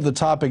 One of the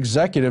top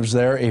executives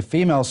there, a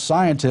female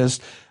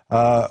scientist,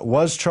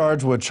 was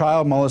charged with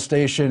child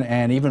molestation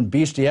and even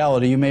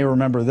bestiality. You may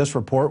remember this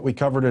report. We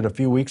covered it a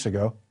few weeks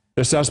ago.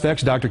 The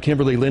suspects, Dr.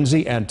 Kimberly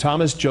Lindsay and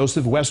Thomas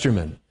Joseph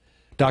Westerman.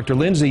 Dr.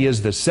 Lindsay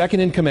is the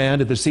second in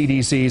command at the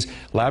CDC's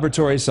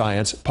Laboratory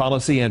Science,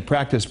 Policy and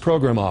Practice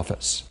Program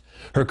Office.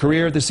 Her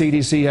career at the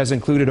CDC has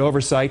included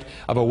oversight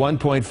of a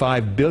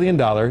 $1.5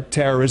 billion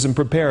terrorism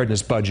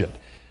preparedness budget.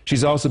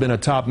 She's also been a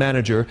top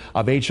manager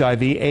of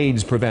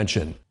HIV/AIDS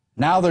prevention.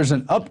 Now there's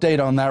an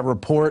update on that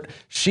report.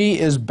 She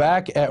is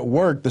back at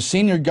work. The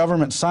senior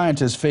government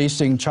scientist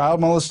facing child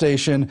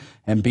molestation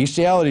and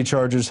bestiality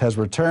charges has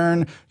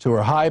returned to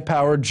her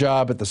high-powered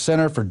job at the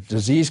Center for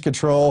Disease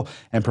Control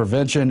and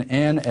Prevention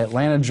in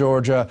Atlanta,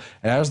 Georgia.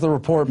 And as the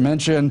report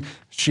mentioned,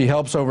 she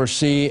helps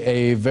oversee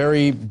a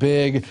very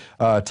big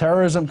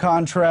terrorism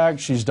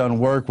contract. She's done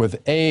work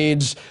with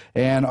AIDS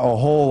and a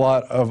whole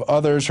lot of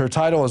others. Her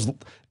title is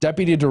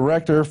Deputy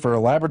Director for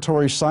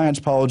Laboratory Science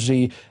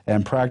Policy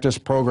and Practice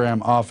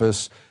Program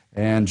Office.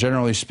 And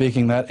generally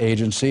speaking, that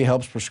agency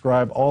helps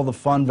prescribe all the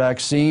fun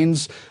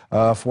vaccines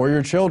for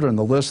your children.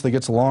 The list that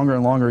gets longer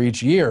and longer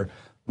each year.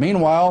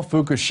 Meanwhile,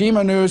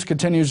 Fukushima news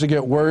continues to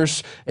get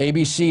worse.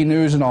 ABC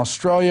News in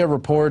Australia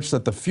reports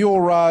that the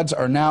fuel rods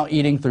are now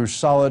eating through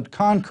solid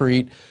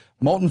concrete.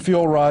 Molten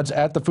fuel rods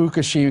at the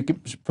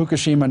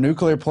Fukushima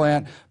nuclear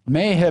plant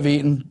may have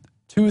eaten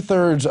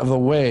two-thirds of the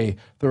way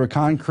through a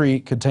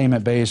concrete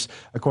containment base,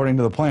 according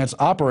to the plant's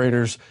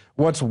operators.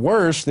 What's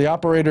worse, the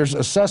operators'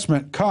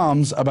 assessment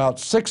comes about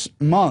 6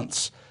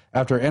 months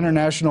after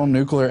international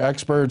nuclear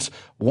experts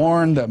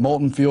warned that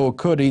molten fuel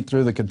could eat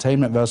through the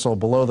containment vessel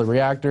below the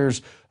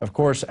reactors. Of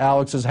course,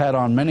 Alex has had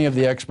on many of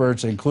the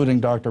experts, including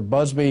Dr.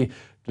 Busby,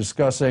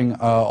 discussing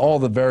all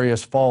the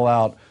various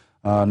fallout,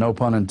 no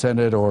pun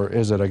intended, or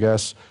is it, I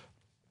guess,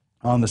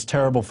 on this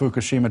terrible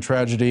Fukushima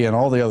tragedy and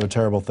all the other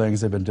terrible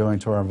things they've been doing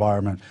to our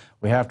environment.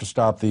 We have to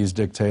stop these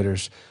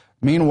dictators.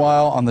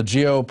 Meanwhile, on the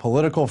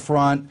geopolitical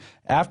front,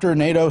 after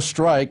NATO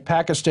strike,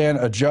 Pakistan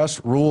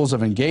adjusts rules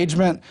of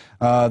engagement.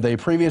 They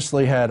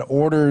previously had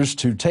orders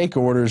to take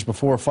orders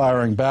before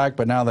firing back,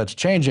 but now that's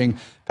changing.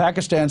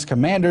 Pakistan's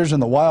commanders in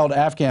the wild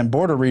Afghan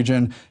border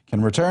region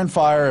can return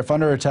fire if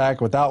under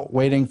attack without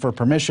waiting for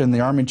permission, the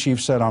Army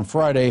chief said on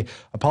Friday,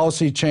 a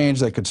policy change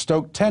that could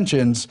stoke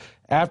tensions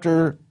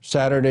after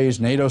Saturday's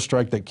NATO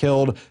strike that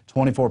killed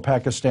 24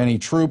 Pakistani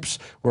troops.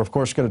 We're, of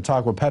course, going to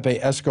talk with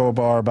Pepe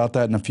Escobar about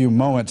that in a few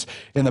moments.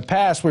 In the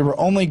past, we were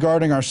only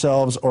guarding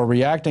ourselves or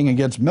reacting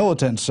against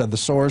militants, said the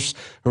source,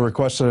 who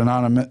requested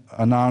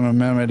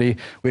anonymity.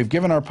 We've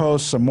given our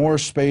posts some more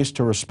space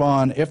to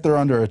respond. If they're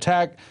under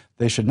attack,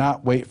 they should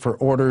not wait for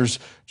orders.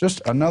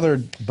 Just another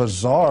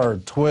bizarre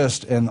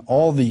twist in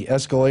all the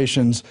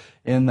escalations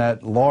in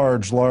that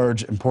large,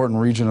 important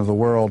region of the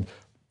world.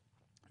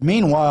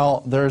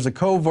 Meanwhile, there's a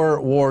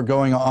covert war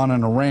going on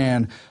in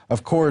Iran.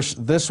 Of course,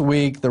 this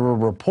week there were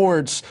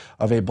reports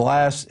of a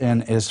blast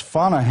in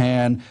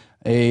Isfahan,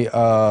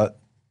 a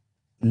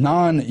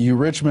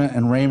non-enrichment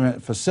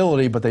enrichment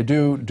facility, but they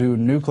do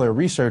nuclear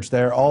research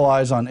there. All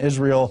eyes on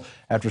Israel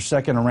after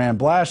second Iran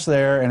blast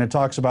there, and it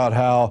talks about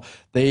how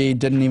they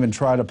didn't even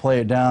try to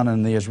play it down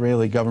in the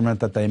Israeli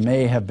government, that they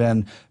may have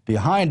been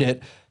behind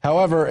it.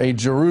 However, a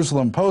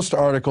Jerusalem Post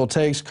article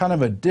takes kind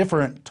of a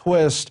different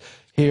twist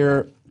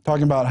here,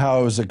 talking about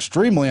how it was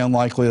extremely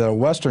unlikely that a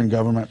Western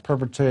government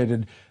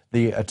perpetrated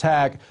the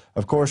attack.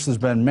 Of course, there's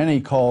been many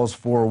calls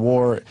for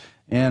war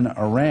in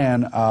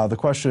Iran. The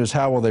question is,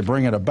 how will they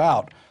bring it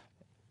about?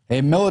 A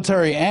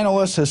military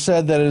analyst has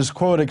said that it is,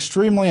 quote,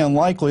 extremely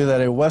unlikely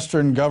that a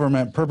Western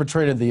government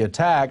perpetrated the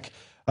attack.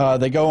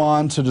 They go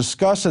on to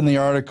discuss in the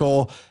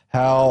article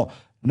how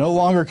no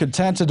longer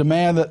content to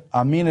demand that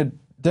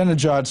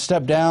Ahmadinejad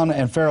step down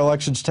and fair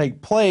elections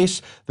take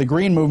place, the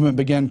Green Movement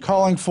began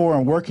calling for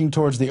and working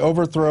towards the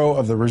overthrow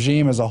of the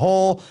regime as a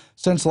whole.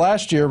 Since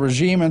last year,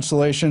 regime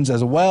installations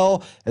as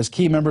well as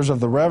key members of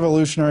the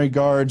Revolutionary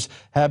Guards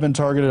have been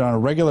targeted on a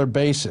regular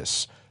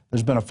basis.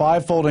 There's been a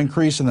five-fold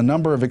increase in the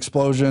number of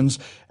explosions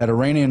at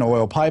Iranian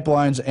oil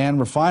pipelines and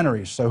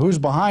refineries. So who's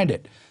behind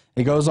it?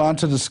 He goes on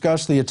to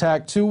discuss the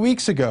attack 2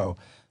 weeks ago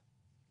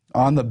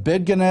on the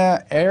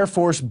Bidgana Air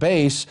Force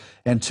Base,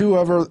 and two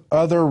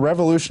other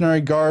Revolutionary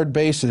Guard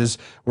bases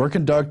were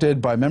conducted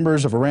by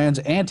members of Iran's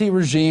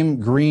anti-regime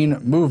Green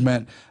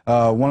Movement,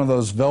 one of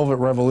those velvet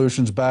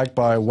revolutions backed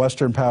by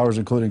Western powers,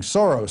 including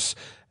Soros.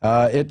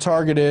 It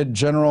targeted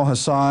General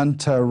Hassan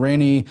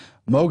Tahrani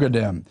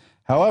Moghadam.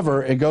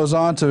 However, it goes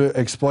on to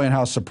explain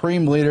how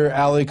Supreme Leader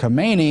Ali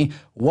Khamenei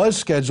was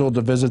scheduled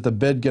to visit the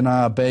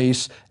Bidgana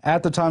base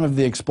at the time of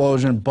the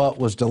explosion, but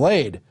was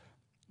delayed.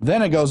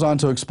 Then it goes on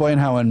to explain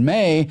how in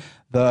May,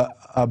 the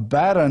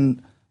Abadan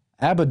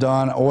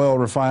oil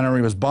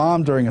refinery was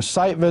bombed during a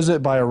site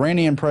visit by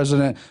Iranian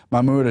President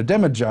Mahmoud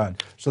Ahmadinejad.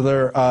 So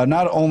they're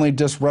not only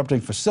disrupting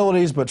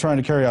facilities, but trying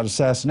to carry out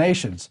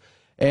assassinations.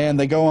 And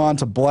they go on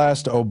to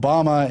blast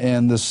Obama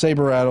in this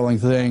saber-rattling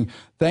thing.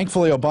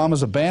 Thankfully,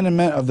 Obama's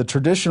abandonment of the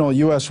traditional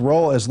U.S.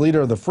 role as leader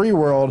of the free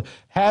world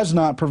has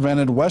not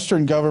prevented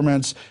Western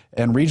governments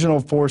and regional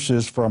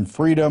forces from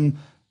freedom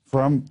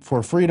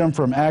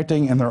from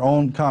acting in their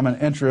own common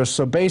interests.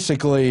 So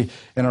basically,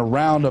 in a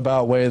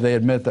roundabout way, they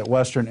admit that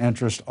Western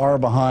interests are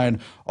behind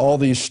all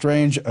these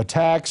strange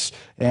attacks,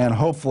 and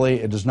hopefully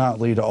it does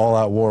not lead to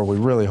all-out war. We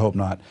really hope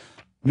not.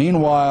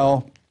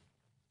 Meanwhile,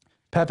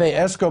 Pepe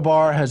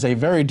Escobar has a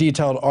very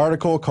detailed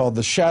article called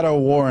The Shadow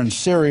War in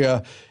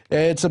Syria.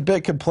 It's a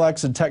bit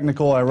complex and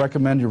technical. I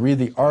recommend you read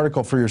the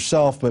article for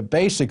yourself, but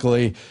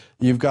basically,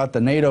 you've got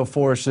the NATO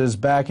forces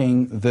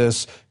backing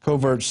this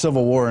covert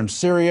civil war in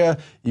Syria.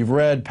 You've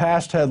read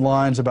past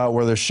headlines about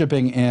where they're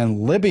shipping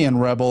in Libyan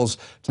rebels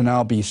to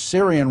now be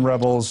Syrian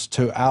rebels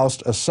to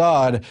oust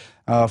Assad.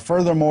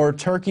 Furthermore,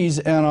 Turkey's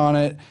in on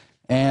it,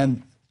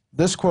 and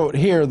this quote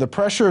here, the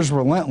pressure is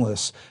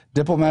relentless.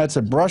 Diplomats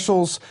in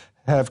Brussels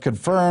have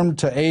confirmed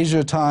to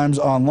Asia Times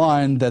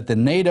Online that the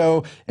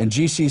NATO and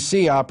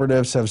GCC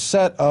operatives have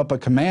set up a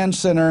command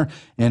center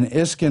in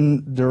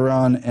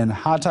Iskenderun in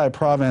Hatay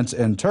province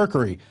in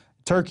Turkey.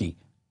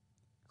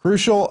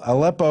 Crucial,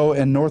 Aleppo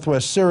in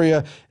northwest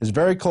Syria is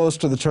very close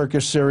to the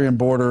Turkish-Syrian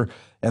border,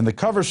 and the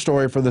cover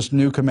story for this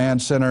new command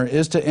center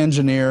is to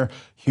engineer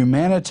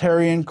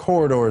humanitarian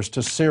corridors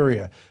to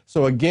Syria.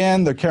 So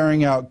again, they're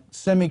carrying out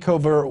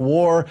semi-covert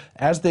war,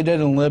 as they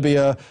did in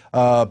Libya.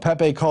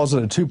 Pepe calls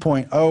it a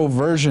 2.0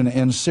 version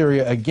in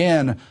Syria,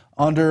 again,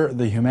 under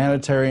the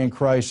humanitarian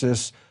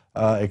crisis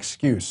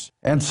excuse.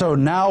 And so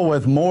now,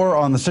 with more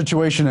on the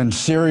situation in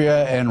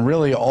Syria and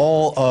really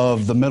all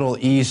of the Middle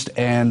East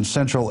and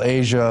Central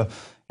Asia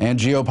and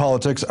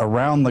geopolitics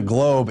around the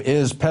globe,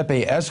 is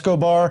Pepe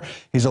Escobar.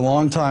 He's a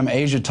longtime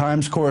Asia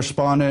Times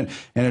correspondent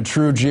and a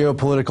true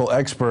geopolitical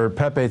expert.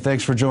 Pepe,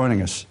 thanks for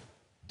joining us.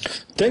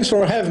 Thanks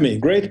for having me.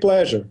 Great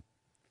pleasure.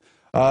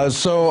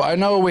 So I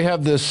know we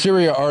have this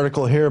Syria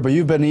article here, but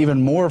you've been even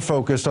more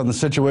focused on the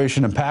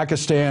situation in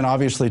Pakistan.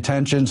 Obviously,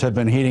 tensions have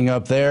been heating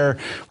up there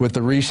with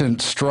the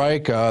recent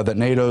strike that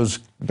NATO's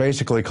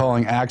basically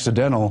calling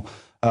accidental.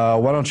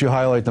 Why don't you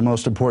highlight the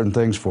most important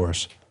things for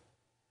us?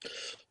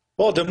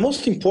 Well, the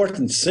most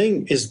important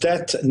thing is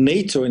that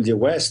NATO and the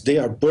US, they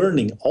are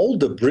burning all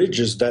the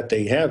bridges that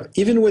they have,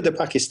 even with the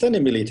Pakistani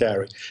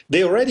military.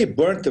 They already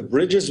burnt the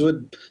bridges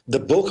with the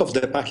bulk of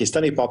the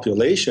Pakistani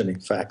population, in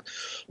fact.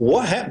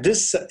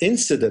 This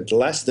incident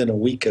less than a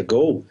week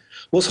ago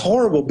was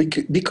horrible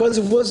because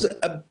it was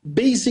a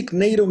basic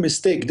NATO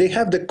mistake. They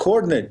have the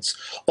coordinates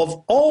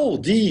of all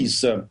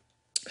these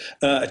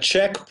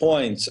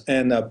checkpoints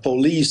and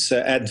police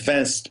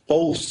advanced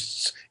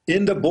posts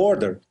in the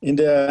border, in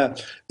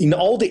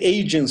all the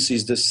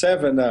agencies, the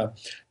 7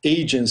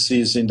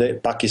 agencies in the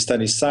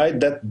Pakistani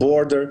side that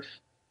border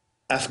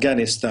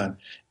Afghanistan.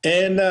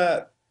 And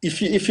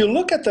if you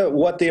look at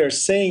what they are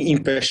saying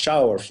in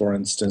Peshawar, for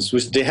instance,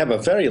 which they have a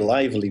very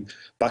lively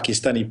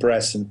Pakistani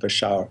press in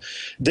Peshawar,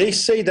 they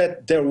say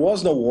that there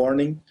was no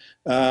warning.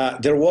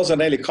 There was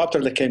an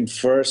helicopter that came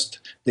first.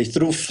 They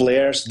threw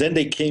flares. Then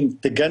the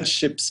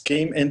gunships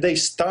came, and they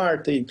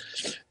started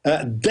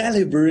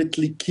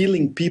deliberately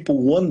killing people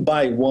one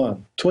by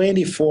one,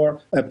 24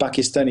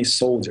 Pakistani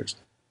soldiers.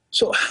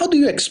 So how do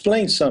you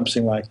explain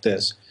something like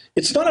this?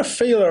 It's not a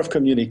failure of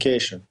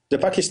communication. The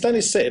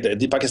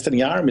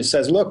Pakistani army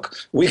says, look,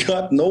 we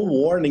got no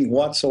warning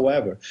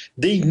whatsoever.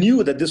 They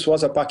knew that this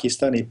was a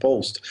Pakistani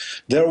post.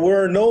 There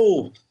were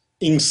no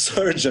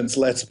insurgents,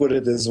 let's put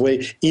it this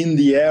way, in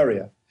the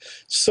area.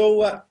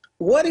 So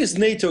what is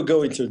NATO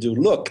going to do?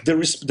 Look,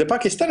 the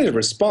Pakistani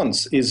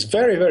response is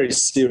very, very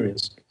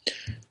serious.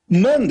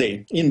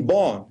 Monday in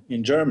Bonn,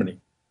 in Germany,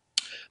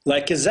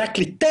 like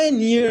exactly 10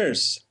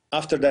 years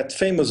after that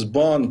famous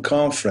Bonn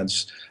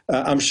conference,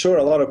 I'm sure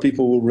a lot of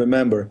people will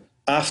remember,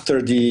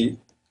 after the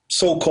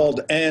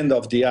so-called end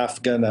of the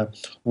Afghan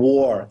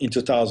war in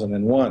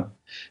 2001,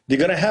 they're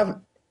going to have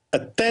a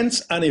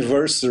 10th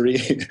anniversary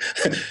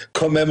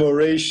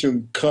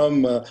commemoration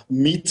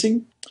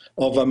meeting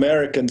of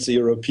Americans,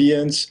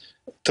 Europeans,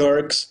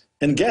 Turks,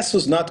 and guess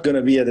who's not going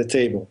to be at the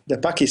table? The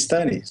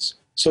Pakistanis.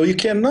 So you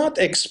cannot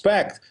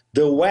expect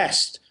the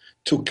West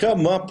to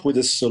come up with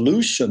a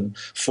solution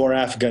for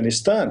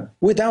Afghanistan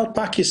without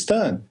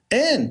Pakistan.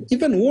 And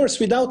even worse,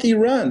 without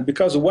Iran,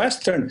 because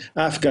Western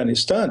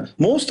Afghanistan,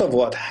 most of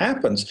what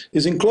happens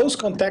is in close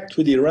contact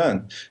with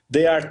Iran.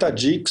 They are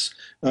Tajiks.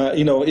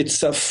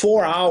 It's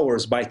 4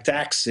 hours by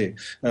taxi,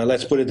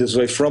 let's put it this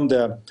way, from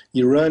the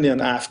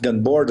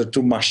Iranian-Afghan border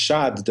to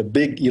Mashhad, the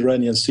big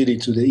Iranian city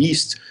to the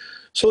east.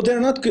 So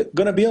they're not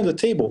going to be on the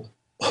table.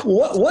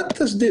 What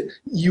does the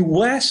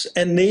U.S.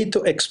 and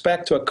NATO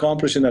expect to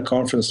accomplish in a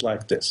conference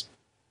like this?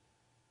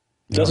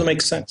 It doesn't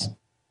make sense.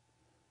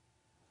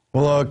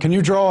 Well, can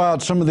you draw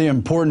out some of the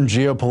important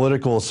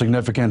geopolitical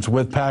significance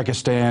with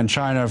Pakistan?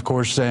 China, of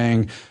course,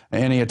 saying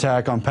any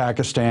attack on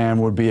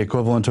Pakistan would be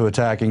equivalent to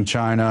attacking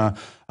China.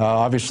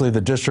 Obviously, the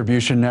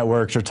distribution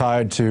networks are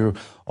tied to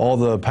all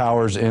the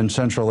powers in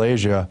Central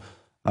Asia.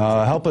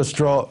 Help us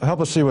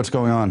see what's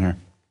going on here.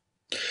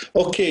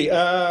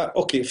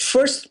 Okay.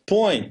 First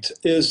point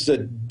is the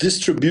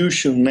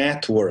distribution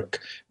network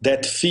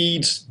that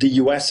feeds the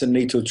U.S. and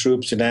NATO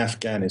troops in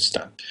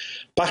Afghanistan.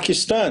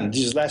 Pakistan,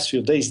 these last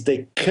few days,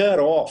 they cut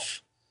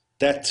off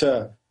that.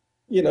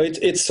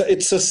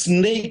 It's a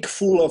snake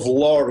full of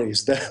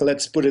lorries.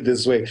 Let's put it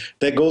this way.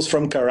 That goes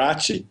from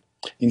Karachi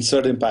in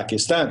southern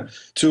Pakistan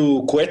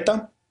to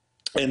Quetta,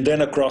 and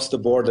then across the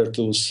border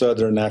to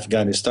southern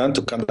Afghanistan,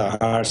 to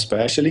Kandahar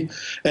especially.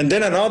 And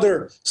then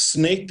another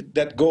snake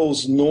that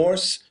goes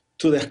north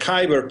to the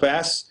Khyber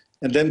Pass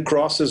and then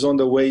crosses on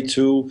the way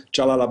to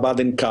Jalalabad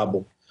and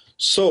Kabul.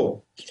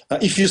 So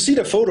if you see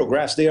the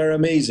photographs, they are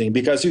amazing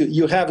because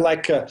you have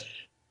like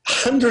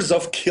hundreds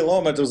of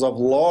kilometers of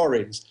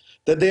lorries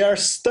that they are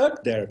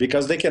stuck there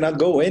because they cannot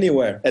go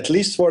anywhere, at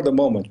least for the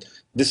moment.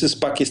 This is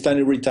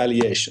Pakistani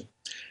retaliation.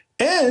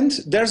 And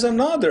there's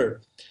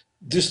another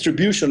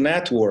distribution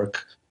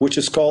network, which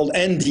is called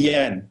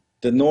NDN,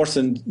 the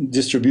Northern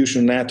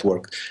Distribution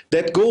Network,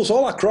 that goes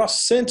all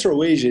across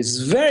Central Asia. It's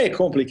very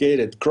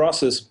complicated,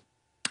 crosses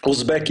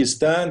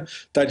Uzbekistan,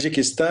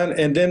 Tajikistan,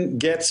 and then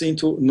gets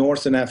into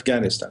northern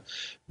Afghanistan.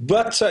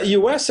 But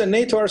US and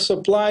NATO are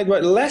supplied,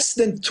 but less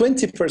than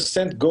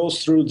 20%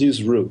 goes through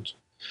this route.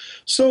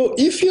 So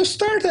if you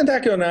start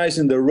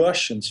antagonizing the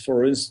Russians,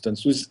 for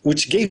instance,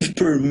 which gave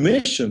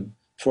permission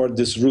for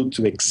this route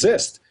to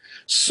exist,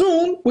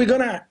 soon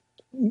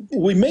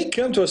we may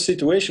come to a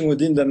situation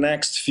within the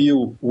next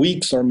few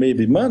weeks or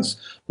maybe months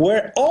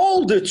where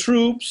all the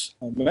troops,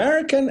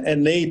 American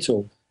and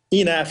NATO,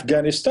 in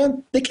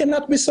Afghanistan, they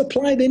cannot be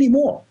supplied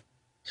anymore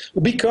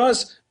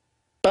because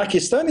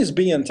Pakistan is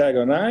being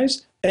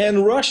antagonized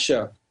and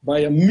Russia, by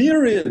a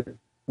myriad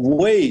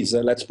ways,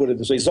 let's put it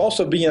this way, is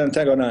also being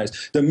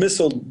antagonized. The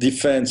missile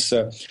defense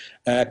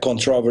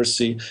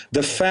controversy,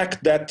 the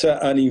fact that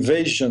an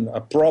invasion,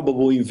 a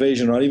probable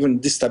invasion, or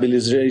even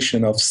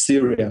destabilization of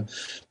Syria,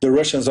 the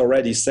Russians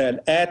already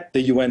said at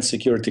the UN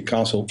Security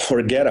Council,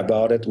 forget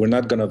about it, we're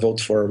not going to vote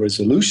for a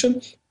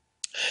resolution.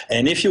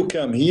 And if you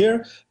come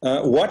here,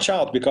 watch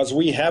out, because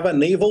we have a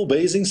naval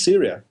base in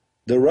Syria.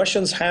 The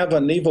Russians have a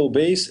naval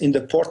base in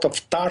the port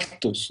of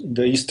Tartus, in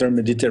the eastern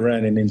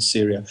Mediterranean in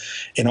Syria.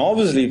 And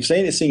obviously, if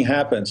anything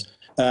happens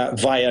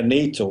via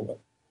NATO,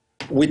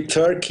 with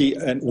Turkey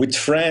and with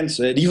France,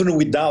 and even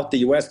without the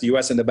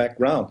US in the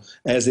background,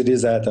 as it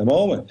is at the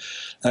moment,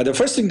 the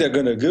first thing they're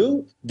going to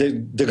do, they're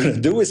going to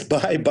do is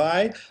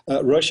buy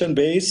a Russian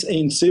base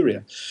in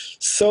Syria.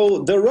 So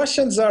the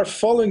Russians are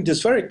following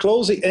this very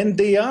closely, and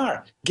they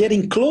are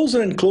getting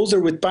closer and closer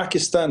with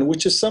Pakistan,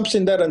 which is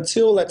something that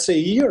until, let's say, a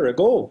year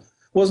ago,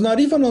 was not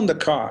even on the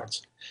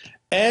cards.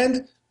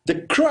 And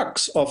the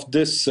crux of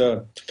this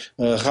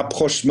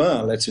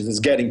rapprochement, let's say, this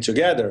getting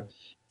together,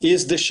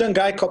 is the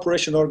Shanghai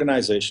Cooperation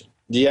Organization,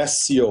 the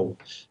SCO.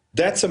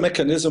 That's a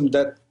mechanism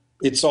that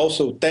it's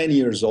also 10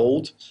 years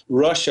old.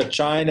 Russia,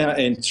 China,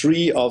 and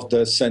 3 of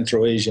the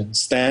Central Asian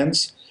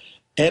stands.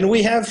 And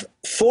we have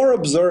 4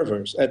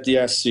 observers at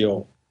the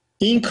SCO,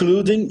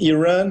 including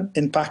Iran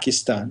and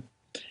Pakistan.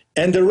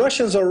 And the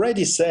Russians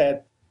already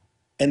said,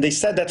 and they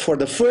said that for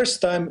the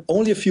first time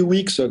only a few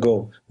weeks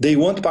ago, they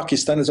want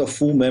Pakistan as a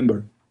full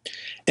member.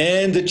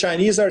 And the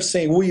Chinese are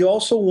saying, we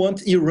also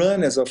want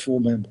Iran as a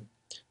full member.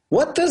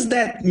 What does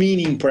that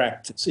mean in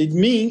practice? It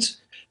means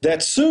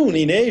that soon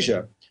in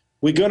Asia,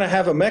 we're going to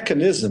have a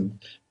mechanism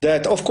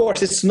that, of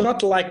course, it's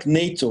not like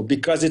NATO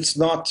because it's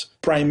not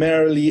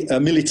primarily a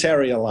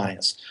military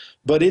alliance,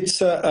 but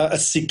it's a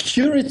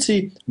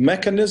security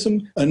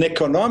mechanism, an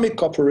economic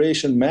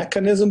cooperation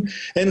mechanism,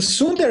 and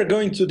soon they're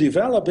going to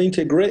develop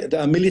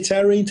a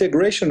military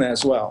integration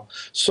as well.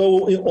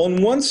 So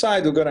on one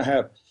side, we're going to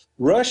have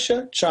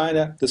Russia,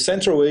 China, the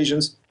Central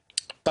Asians,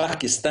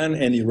 Pakistan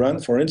and Iran,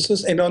 for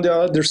instance, and on the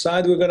other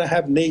side, we're going to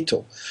have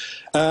NATO.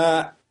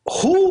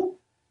 Who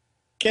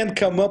can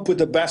come up with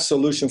the best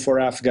solution for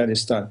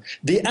Afghanistan?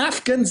 The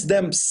Afghans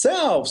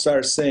themselves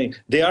are saying,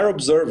 they are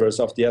observers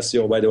of the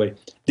SCO, by the way.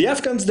 The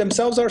Afghans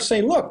themselves are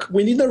saying, look,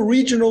 we need a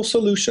regional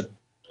solution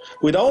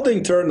with all the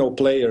internal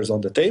players on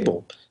the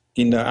table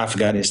in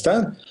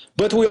Afghanistan,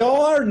 but with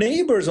all our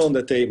neighbors on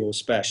the table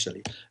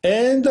especially.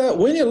 And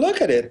when you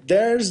look at it,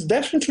 there's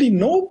definitely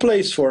no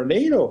place for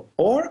NATO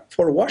or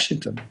for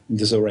Washington in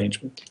this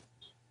arrangement.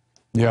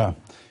 Yeah.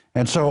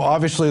 And so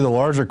obviously the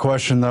larger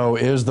question, though,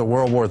 is the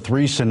World War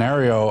III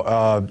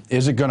scenario.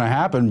 Is it going to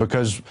happen?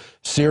 Because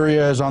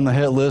Syria is on the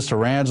hit list,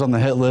 Iran's on the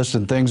hit list,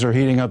 and things are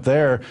heating up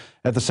there.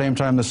 At the same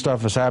time, this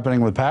stuff is happening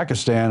with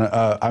Pakistan.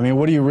 I mean,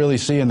 what do you really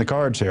see in the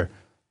cards here?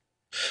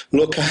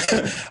 Look,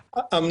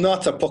 I'm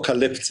not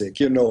apocalyptic,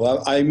 you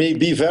know. I may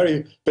be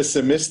very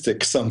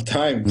pessimistic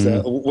sometimes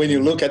when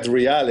you look at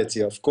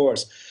reality, of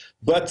course.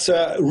 But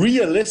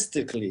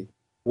realistically,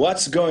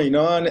 what's going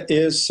on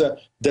is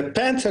the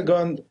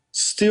Pentagon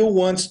still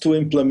wants to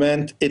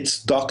implement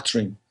its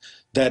doctrine,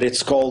 that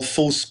it's called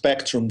full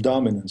spectrum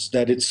dominance,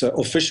 that it's an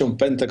official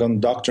Pentagon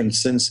doctrine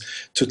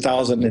since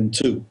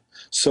 2002.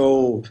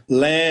 So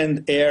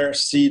land, air,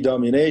 sea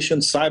domination,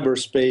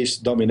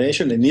 cyberspace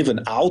domination, and even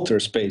outer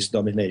space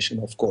domination,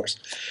 of course.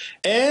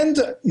 And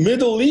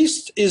Middle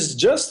East is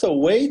just a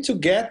way to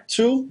get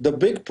to the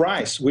big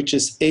prize, which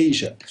is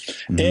Asia.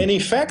 And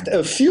in fact,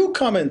 a few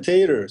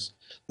commentators,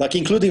 like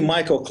including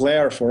Michael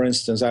Clare, for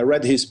instance, I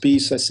read his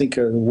piece, I think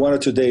 1 or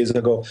 2 days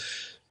ago,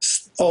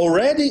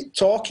 already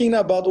talking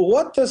about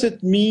what does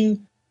it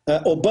mean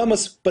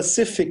Obama's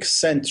Pacific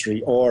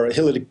Century or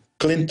Hillary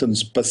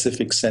Clinton's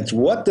Pacific Century.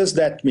 What does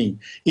that mean?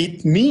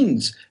 It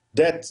means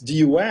that the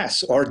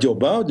U.S. or the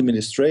Obama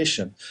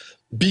administration,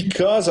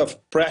 because of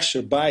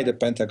pressure by the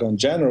Pentagon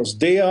generals,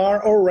 they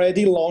are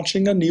already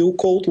launching a new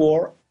Cold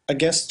War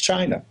against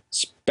China,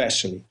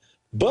 especially.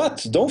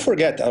 But don't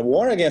forget, a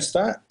war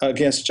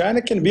against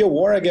China can be a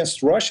war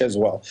against Russia as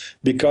well,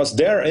 because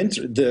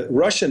the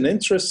Russian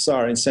interests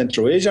are in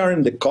Central Asia, are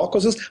in the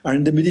Caucasus, are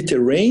in the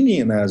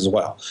Mediterranean as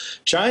well.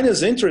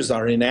 China's interests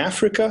are in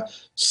Africa,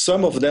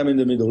 some of them in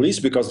the Middle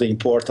East, because they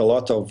import a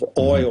lot of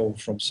oil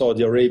from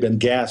Saudi Arabia and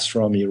gas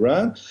from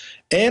Iran,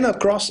 and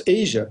across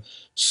Asia.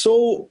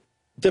 So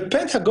the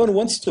Pentagon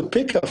wants to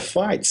pick a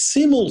fight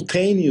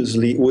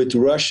simultaneously with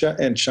Russia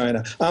and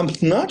China. I'm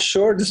not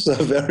sure this is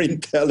a very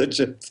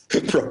intelligent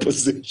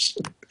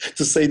proposition,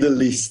 to say the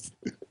least.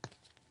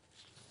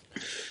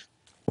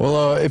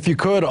 Well, if you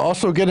could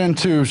also get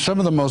into some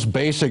of the most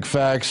basic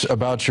facts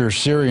about your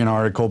Syrian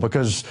article,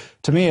 because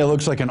to me it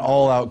looks like an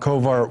all-out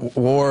covert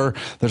war.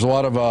 There's a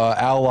lot of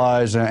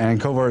allies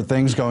and covert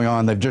things going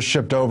on. They've just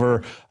shipped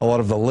over a lot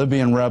of the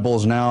Libyan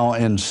rebels now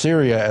in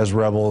Syria as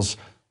rebels.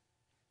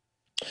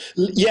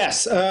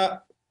 Yes,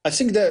 I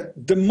think that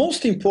the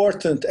most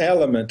important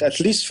element,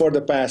 at least for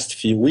the past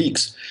few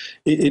weeks,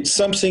 it's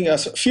something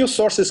as few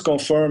sources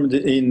confirmed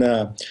in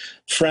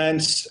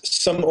France,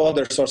 some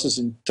other sources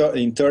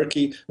in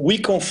Turkey. We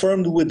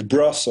confirmed with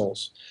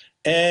Brussels.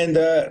 And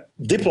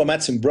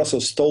diplomats in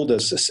Brussels told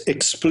us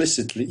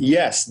explicitly,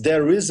 yes,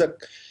 there is a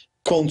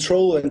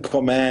control and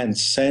command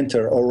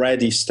center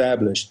already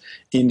established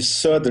in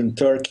southern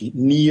Turkey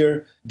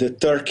near the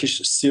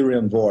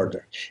Turkish-Syrian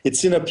border.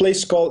 It's in a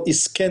place called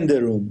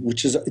Iskenderun,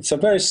 which is it's a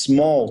very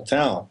small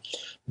town,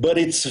 but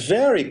it's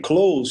very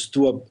close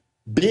to a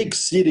big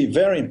city,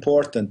 very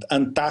important,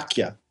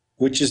 Antakya,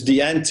 which is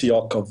the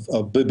Antioch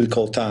of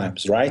biblical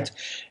times, right?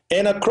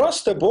 And across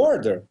the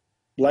border,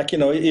 like,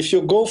 if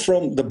you go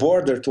from the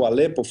border to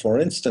Aleppo, for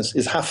instance,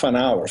 it's half an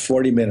hour,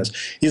 40 minutes.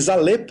 Is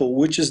Aleppo,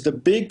 which is the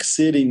big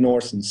city in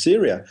northern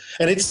Syria,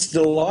 and it's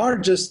the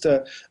largest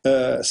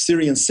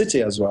Syrian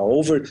city as well.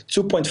 Over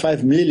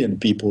 2.5 million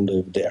people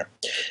live there.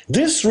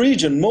 This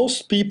region,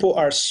 most people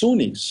are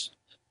Sunnis,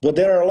 but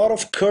there are a lot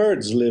of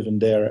Kurds living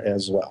there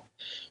as well.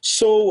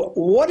 So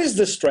what is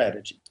the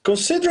strategy?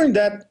 Considering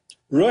that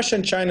Russia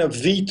and China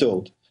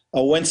vetoed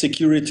a UN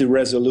security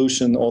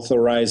resolution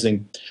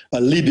authorizing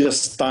a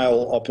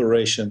Libya-style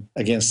operation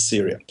against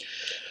Syria.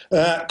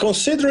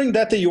 Considering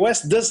that the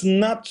U.S. does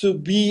not to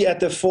be at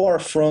the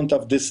forefront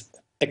of this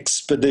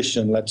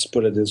expedition, let's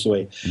put it this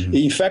way. Mm-hmm.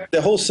 In fact,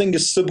 the whole thing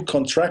is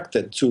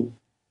subcontracted to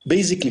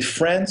basically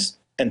France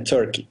and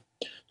Turkey.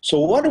 So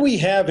what we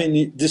have in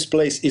this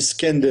place is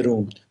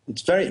Iskenderun.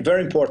 It's very,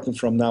 very important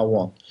from now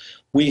on.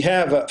 We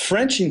have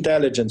French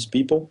intelligence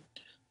people.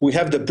 We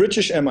have the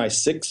British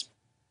MI6.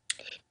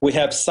 We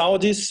have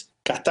Saudis,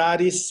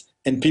 Qataris,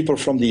 and people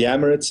from the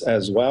Emirates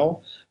as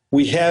well.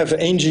 We have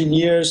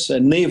engineers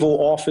and naval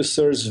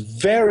officers,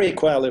 very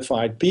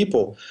qualified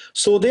people.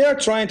 So they are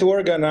trying to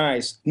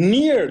organize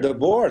near the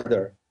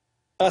border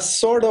a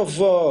sort of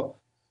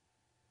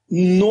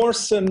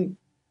northern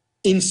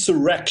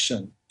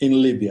insurrection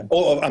in Libya.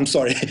 Oh, I'm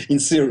sorry, in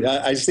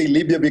Syria. I say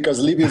Libya because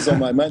Libya is on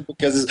my mind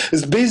because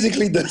it's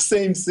basically the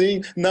same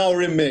thing, now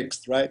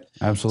remixed, right?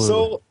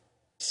 Absolutely.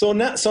 So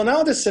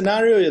now the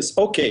scenario is,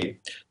 okay,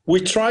 we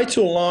try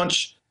to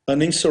launch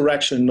an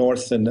insurrection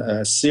north in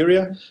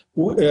Syria,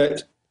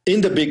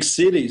 in the big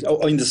cities,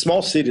 in the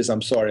small cities,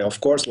 I'm sorry,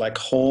 of course, like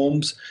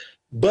Homs,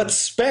 but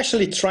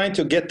especially trying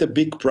to get the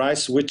big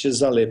prize, which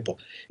is Aleppo.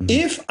 Mm-hmm.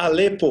 If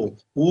Aleppo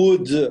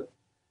would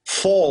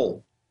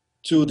fall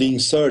to the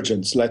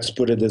insurgents, let's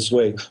put it this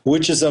way,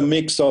 which is a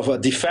mix of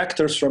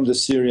defectors from the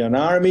Syrian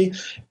army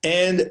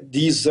and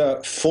these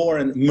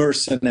foreign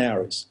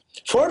mercenaries.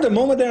 For the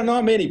moment, there are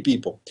not many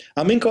people.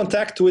 I'm in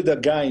contact with a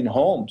guy in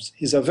Homs.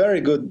 He's a very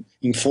good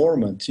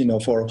informant,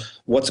 for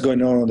what's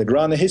going on the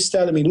ground. And he's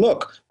telling me,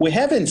 look, we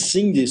haven't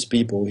seen these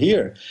people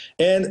here.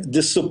 And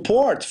the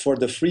support for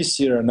the Free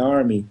Syrian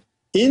Army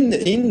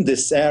in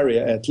this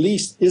area, at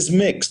least, is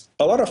mixed.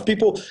 A lot of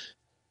people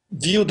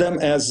view them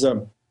as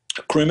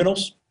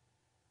criminals,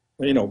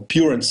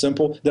 pure and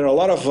simple. There are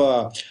a lot of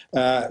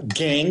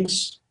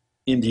gangs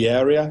in the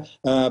area.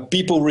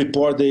 People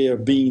report they are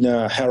being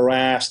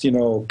harassed,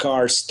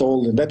 cars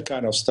stolen, that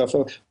kind of stuff.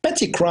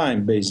 Petty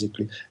crime,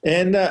 basically.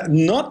 And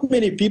not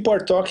many people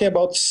are talking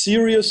about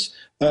serious,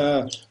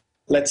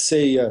 let's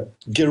say,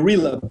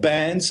 guerrilla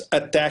bands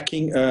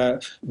attacking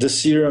the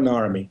Syrian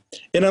army.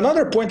 And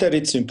another point that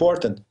it's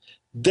important,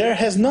 there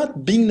has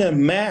not been a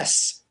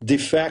mass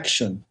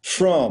defection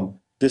from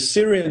the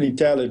Syrian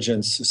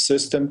intelligence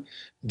system,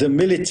 the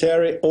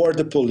military, or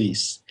the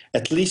police,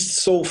 at least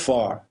so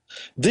far.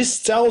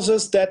 This tells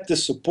us that the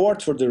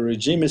support for the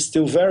regime is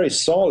still very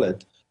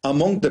solid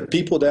among the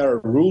people that are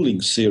ruling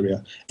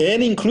Syria,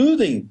 and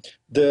including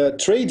the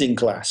trading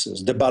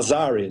classes, the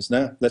bazaris,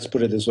 let's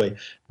put it this way.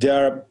 They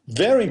are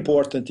very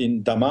important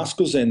in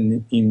Damascus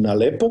and in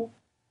Aleppo,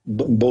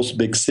 both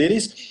big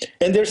cities,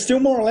 and they're still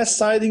more or less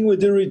siding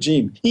with the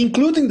regime,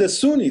 including the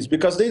Sunnis,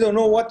 because they don't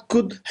know what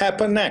could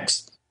happen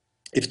next.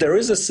 If there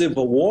is a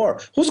civil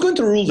war, who's going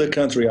to rule the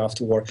country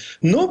afterward?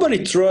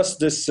 Nobody trusts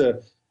this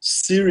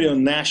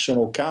Syrian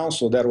National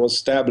Council that was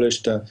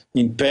established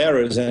in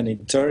Paris and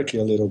in Turkey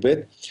a little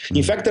bit.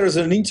 In fact, there is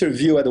an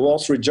interview at the Wall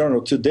Street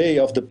Journal today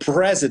of the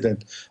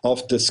president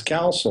of this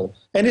council,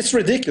 and it's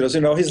ridiculous.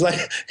 He's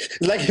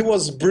like he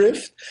was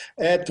briefed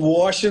at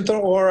Washington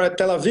or at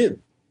Tel Aviv.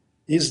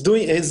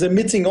 He's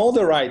emitting all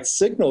the right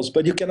signals,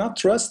 but you cannot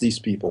trust these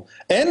people.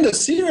 And the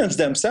Syrians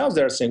themselves,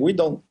 they're saying, we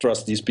don't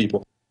trust these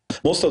people.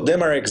 Most of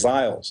them are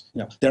exiles.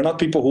 They're not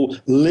people who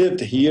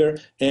lived here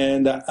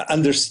and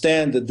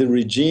understand the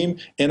regime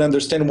and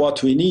understand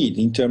what we need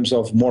in terms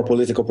of more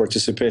political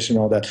participation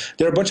and all that.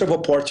 They're a bunch of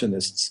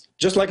opportunists,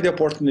 just like the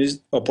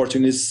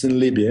opportunists in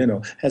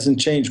Libya, hasn't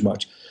changed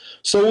much.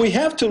 So we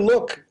have to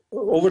look,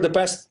 over the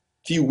past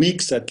few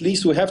weeks at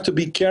least, we have to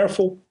be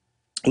careful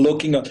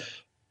looking at,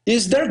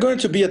 is there going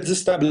to be a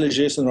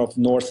destabilization of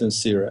northern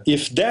Syria?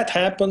 If that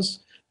happens,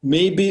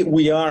 maybe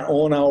we are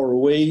on our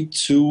way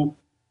to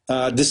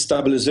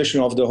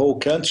destabilization of the whole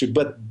country,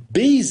 but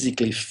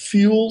basically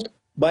fueled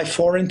by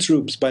foreign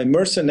troops, by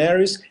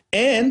mercenaries,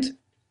 and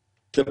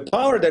the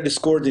power that is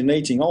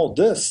coordinating all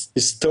this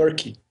is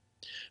Turkey.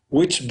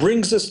 Which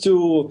brings us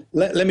to,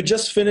 let me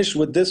just finish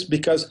with this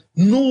because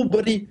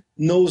nobody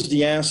knows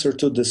the answer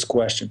to this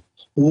question.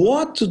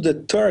 What do the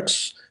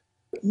Turks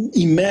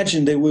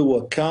imagine they will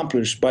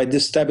accomplish by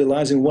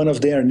destabilizing one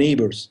of their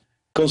neighbors,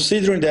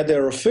 considering that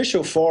their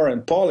official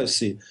foreign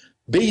policy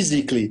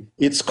basically,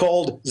 it's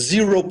called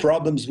zero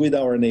problems with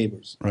our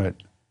neighbors. Right.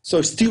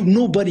 So still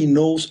nobody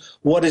knows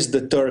what is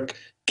the Turk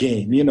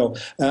game.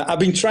 I've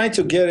been trying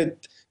to get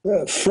it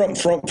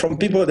from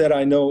people that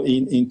I know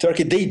in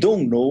Turkey, they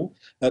don't know.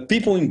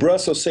 People in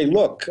Brussels say,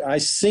 look, I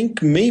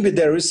think maybe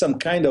there is some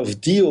kind of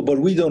deal, but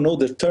we don't know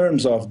the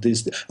terms of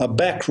this, a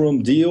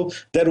backroom deal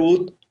that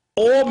would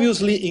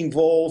obviously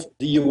involve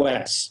the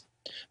U.S.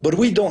 But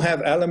we don't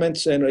have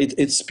elements, and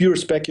it's pure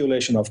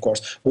speculation, of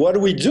course.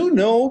 What we do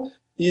know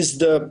is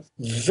the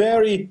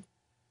very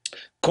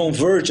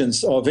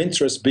convergence of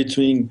interest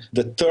between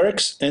the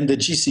Turks and the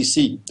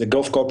GCC, the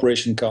Gulf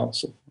Cooperation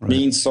Council,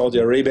 means Saudi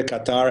Arabia,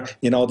 Qatar,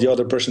 and all the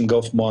other Persian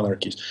Gulf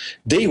monarchies.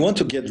 They want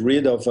to get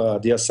rid of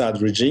the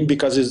Assad regime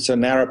because it's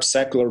an Arab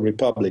secular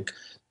republic.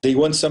 They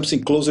want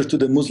something closer to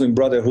the Muslim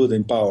Brotherhood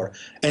in power.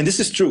 And this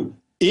is true.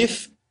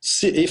 If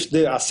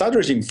the Assad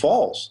regime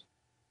falls,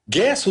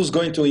 guess who's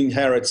going to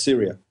inherit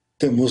Syria?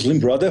 The Muslim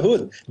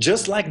Brotherhood,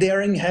 just like they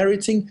are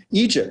inheriting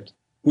Egypt.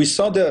 We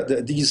saw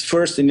these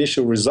first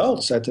initial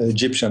results at the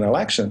Egyptian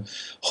election.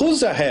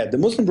 Who's ahead? The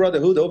Muslim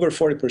Brotherhood over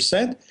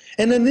 40%,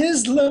 and an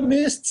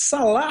Islamist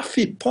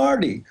Salafi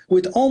party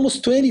with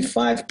almost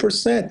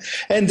 25%.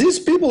 And these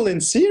people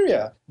in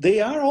Syria, they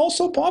are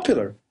also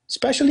popular,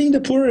 especially in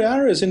the poorer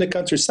areas in the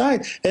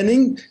countryside and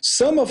in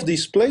some of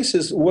these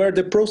places where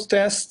the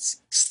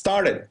protests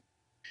started,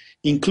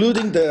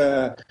 including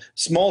the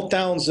small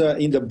towns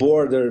in the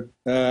border,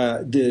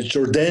 the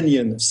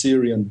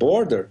Jordanian-Syrian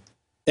border,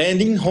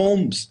 and in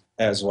homes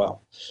as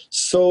well.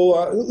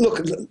 So,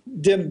 look,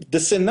 the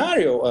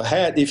scenario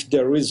ahead, if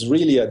there is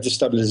really a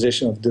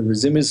destabilization of the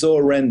regime, is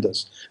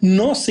horrendous.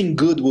 Nothing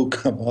good will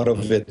come out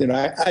of it.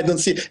 I don't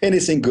see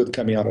anything good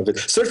coming out of it.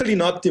 Certainly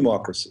not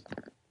democracy.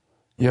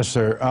 Yes,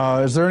 sir.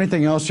 Is there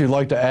anything else you'd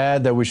like to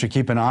add that we should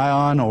keep an eye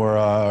on, or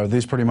are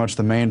these pretty much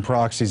the main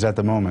proxies at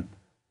the moment?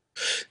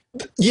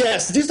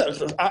 Yes,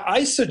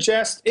 I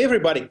suggest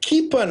everybody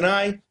keep an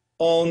eye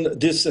on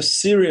this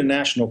Syrian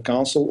National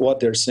Council, what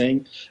they're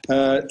saying.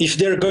 If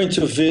they're going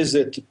to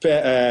visit,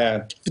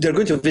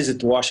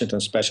 Washington,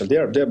 especially,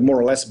 they're more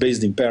or less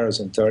based in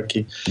Paris and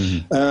Turkey.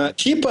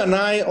 Keep an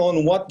eye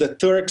on what the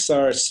Turks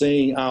are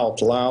saying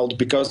out loud,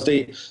 because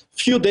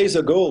few days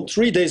ago,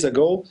 3 days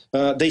ago,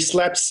 they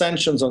slapped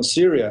sanctions on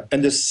Syria,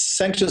 and the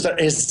sanctions are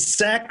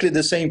exactly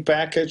the same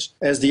package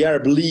as the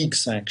Arab League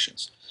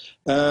sanctions.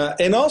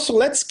 And also,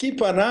 let's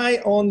keep an eye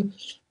on.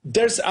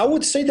 I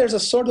would say there's a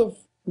sort of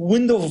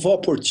window of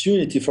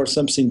opportunity for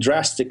something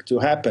drastic to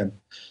happen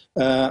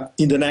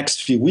in the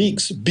next few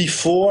weeks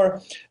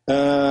before,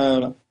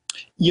 the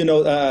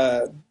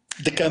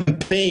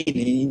campaign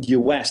in the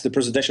U.S., the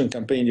presidential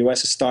campaign in the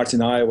U.S. starts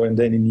in Iowa and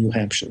then in New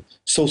Hampshire.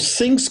 So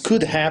things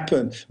could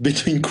happen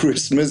between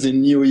Christmas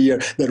and New Year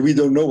that we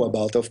don't know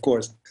about, of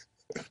course.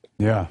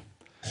 Yeah.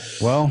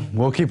 Well,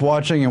 we'll keep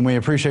watching, and we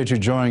appreciate you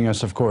joining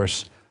us, of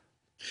course.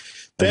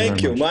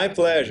 Thank you. My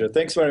pleasure.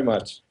 Thanks very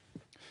much.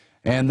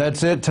 And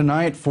that's it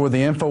tonight for the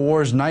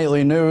InfoWars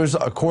Nightly News.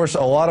 Of course,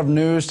 a lot of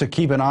news to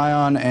keep an eye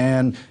on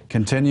and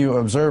continue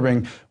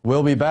observing.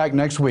 We'll be back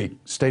next week.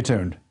 Stay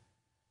tuned.